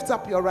you. Lift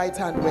up your right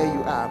hand where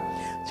you are.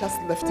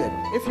 just lift it.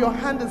 If your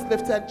hand is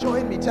lifted,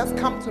 join me. Just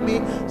come to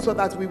me so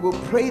that we will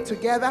pray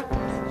together.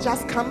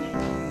 Just come.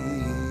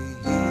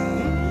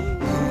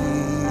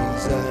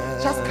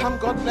 Just come.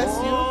 God bless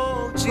you.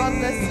 God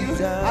bless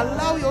you.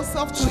 Allow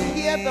yourself to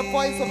hear the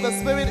voice of the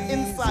Spirit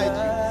inside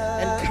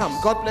you. And come.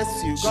 God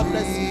bless you. God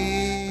bless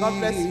you. God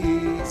bless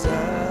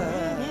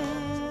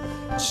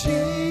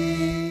you.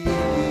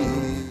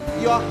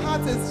 Your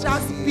heart is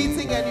just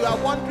beating and you are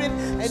wondering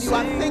and you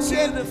are thinking, is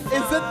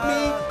it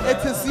me?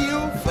 It is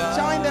you.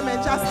 Join them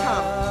and just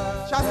come.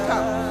 Just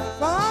come.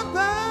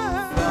 Father.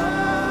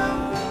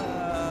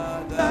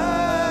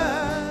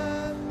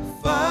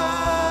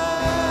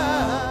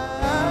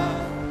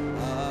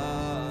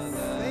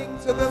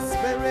 To the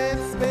Spirit,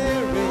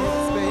 Spirit,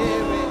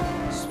 Spirit,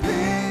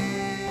 Spirit,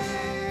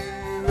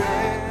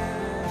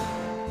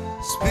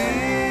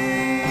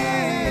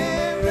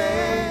 Spirit,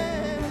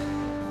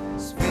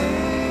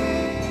 Spirit.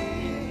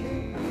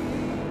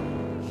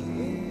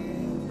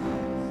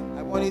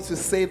 I want you to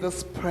say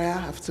this prayer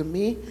after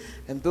me,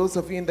 and those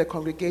of you in the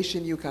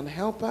congregation, you can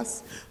help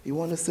us. You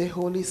want to say,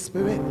 Holy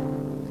Spirit,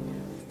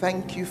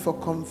 thank you for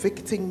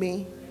convicting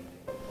me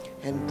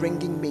and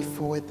bringing me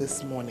forward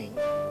this morning.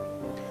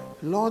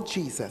 Lord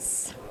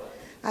Jesus,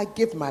 I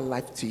give my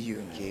life to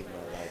you.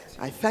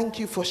 I thank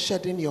you for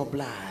shedding your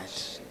blood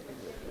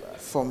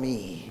for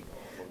me.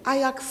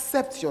 I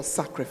accept your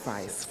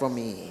sacrifice for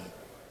me.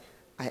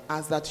 I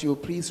ask that you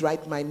please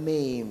write my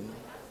name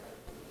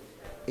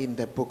in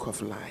the book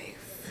of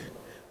life.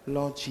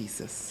 Lord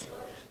Jesus,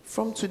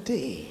 from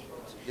today,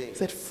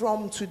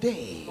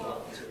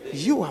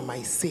 you are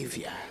my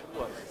Savior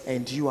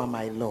and you are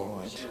my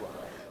Lord.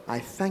 I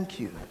thank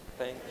you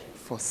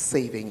for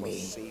saving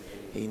me.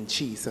 In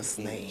Jesus'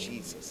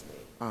 name.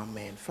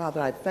 Amen. Father,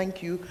 I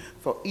thank you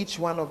for each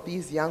one of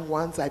these young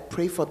ones. I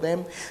pray for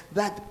them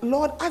that,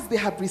 Lord, as they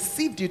have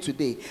received you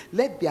today,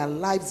 let their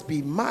lives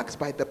be marked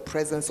by the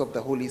presence of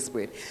the Holy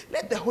Spirit.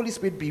 Let the Holy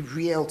Spirit be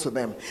real to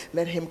them.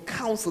 Let him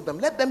counsel them.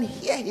 Let them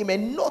hear him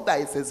and know that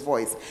it's his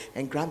voice,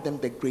 and grant them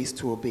the grace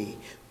to obey.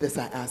 This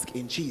I ask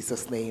in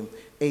Jesus' name.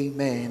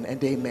 Amen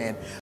and amen.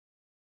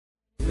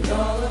 With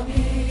all of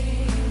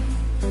me,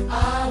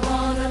 I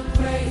want to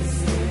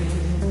praise him.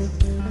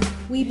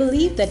 We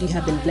believe that you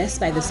have been blessed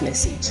by this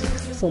message.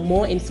 For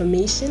more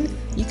information,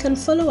 you can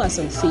follow us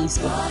on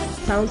Facebook,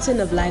 Fountain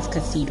of Life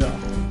Cathedral,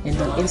 and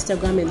on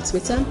Instagram and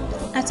Twitter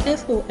at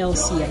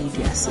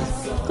FOLCIUDRC.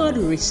 God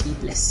richly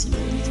bless you.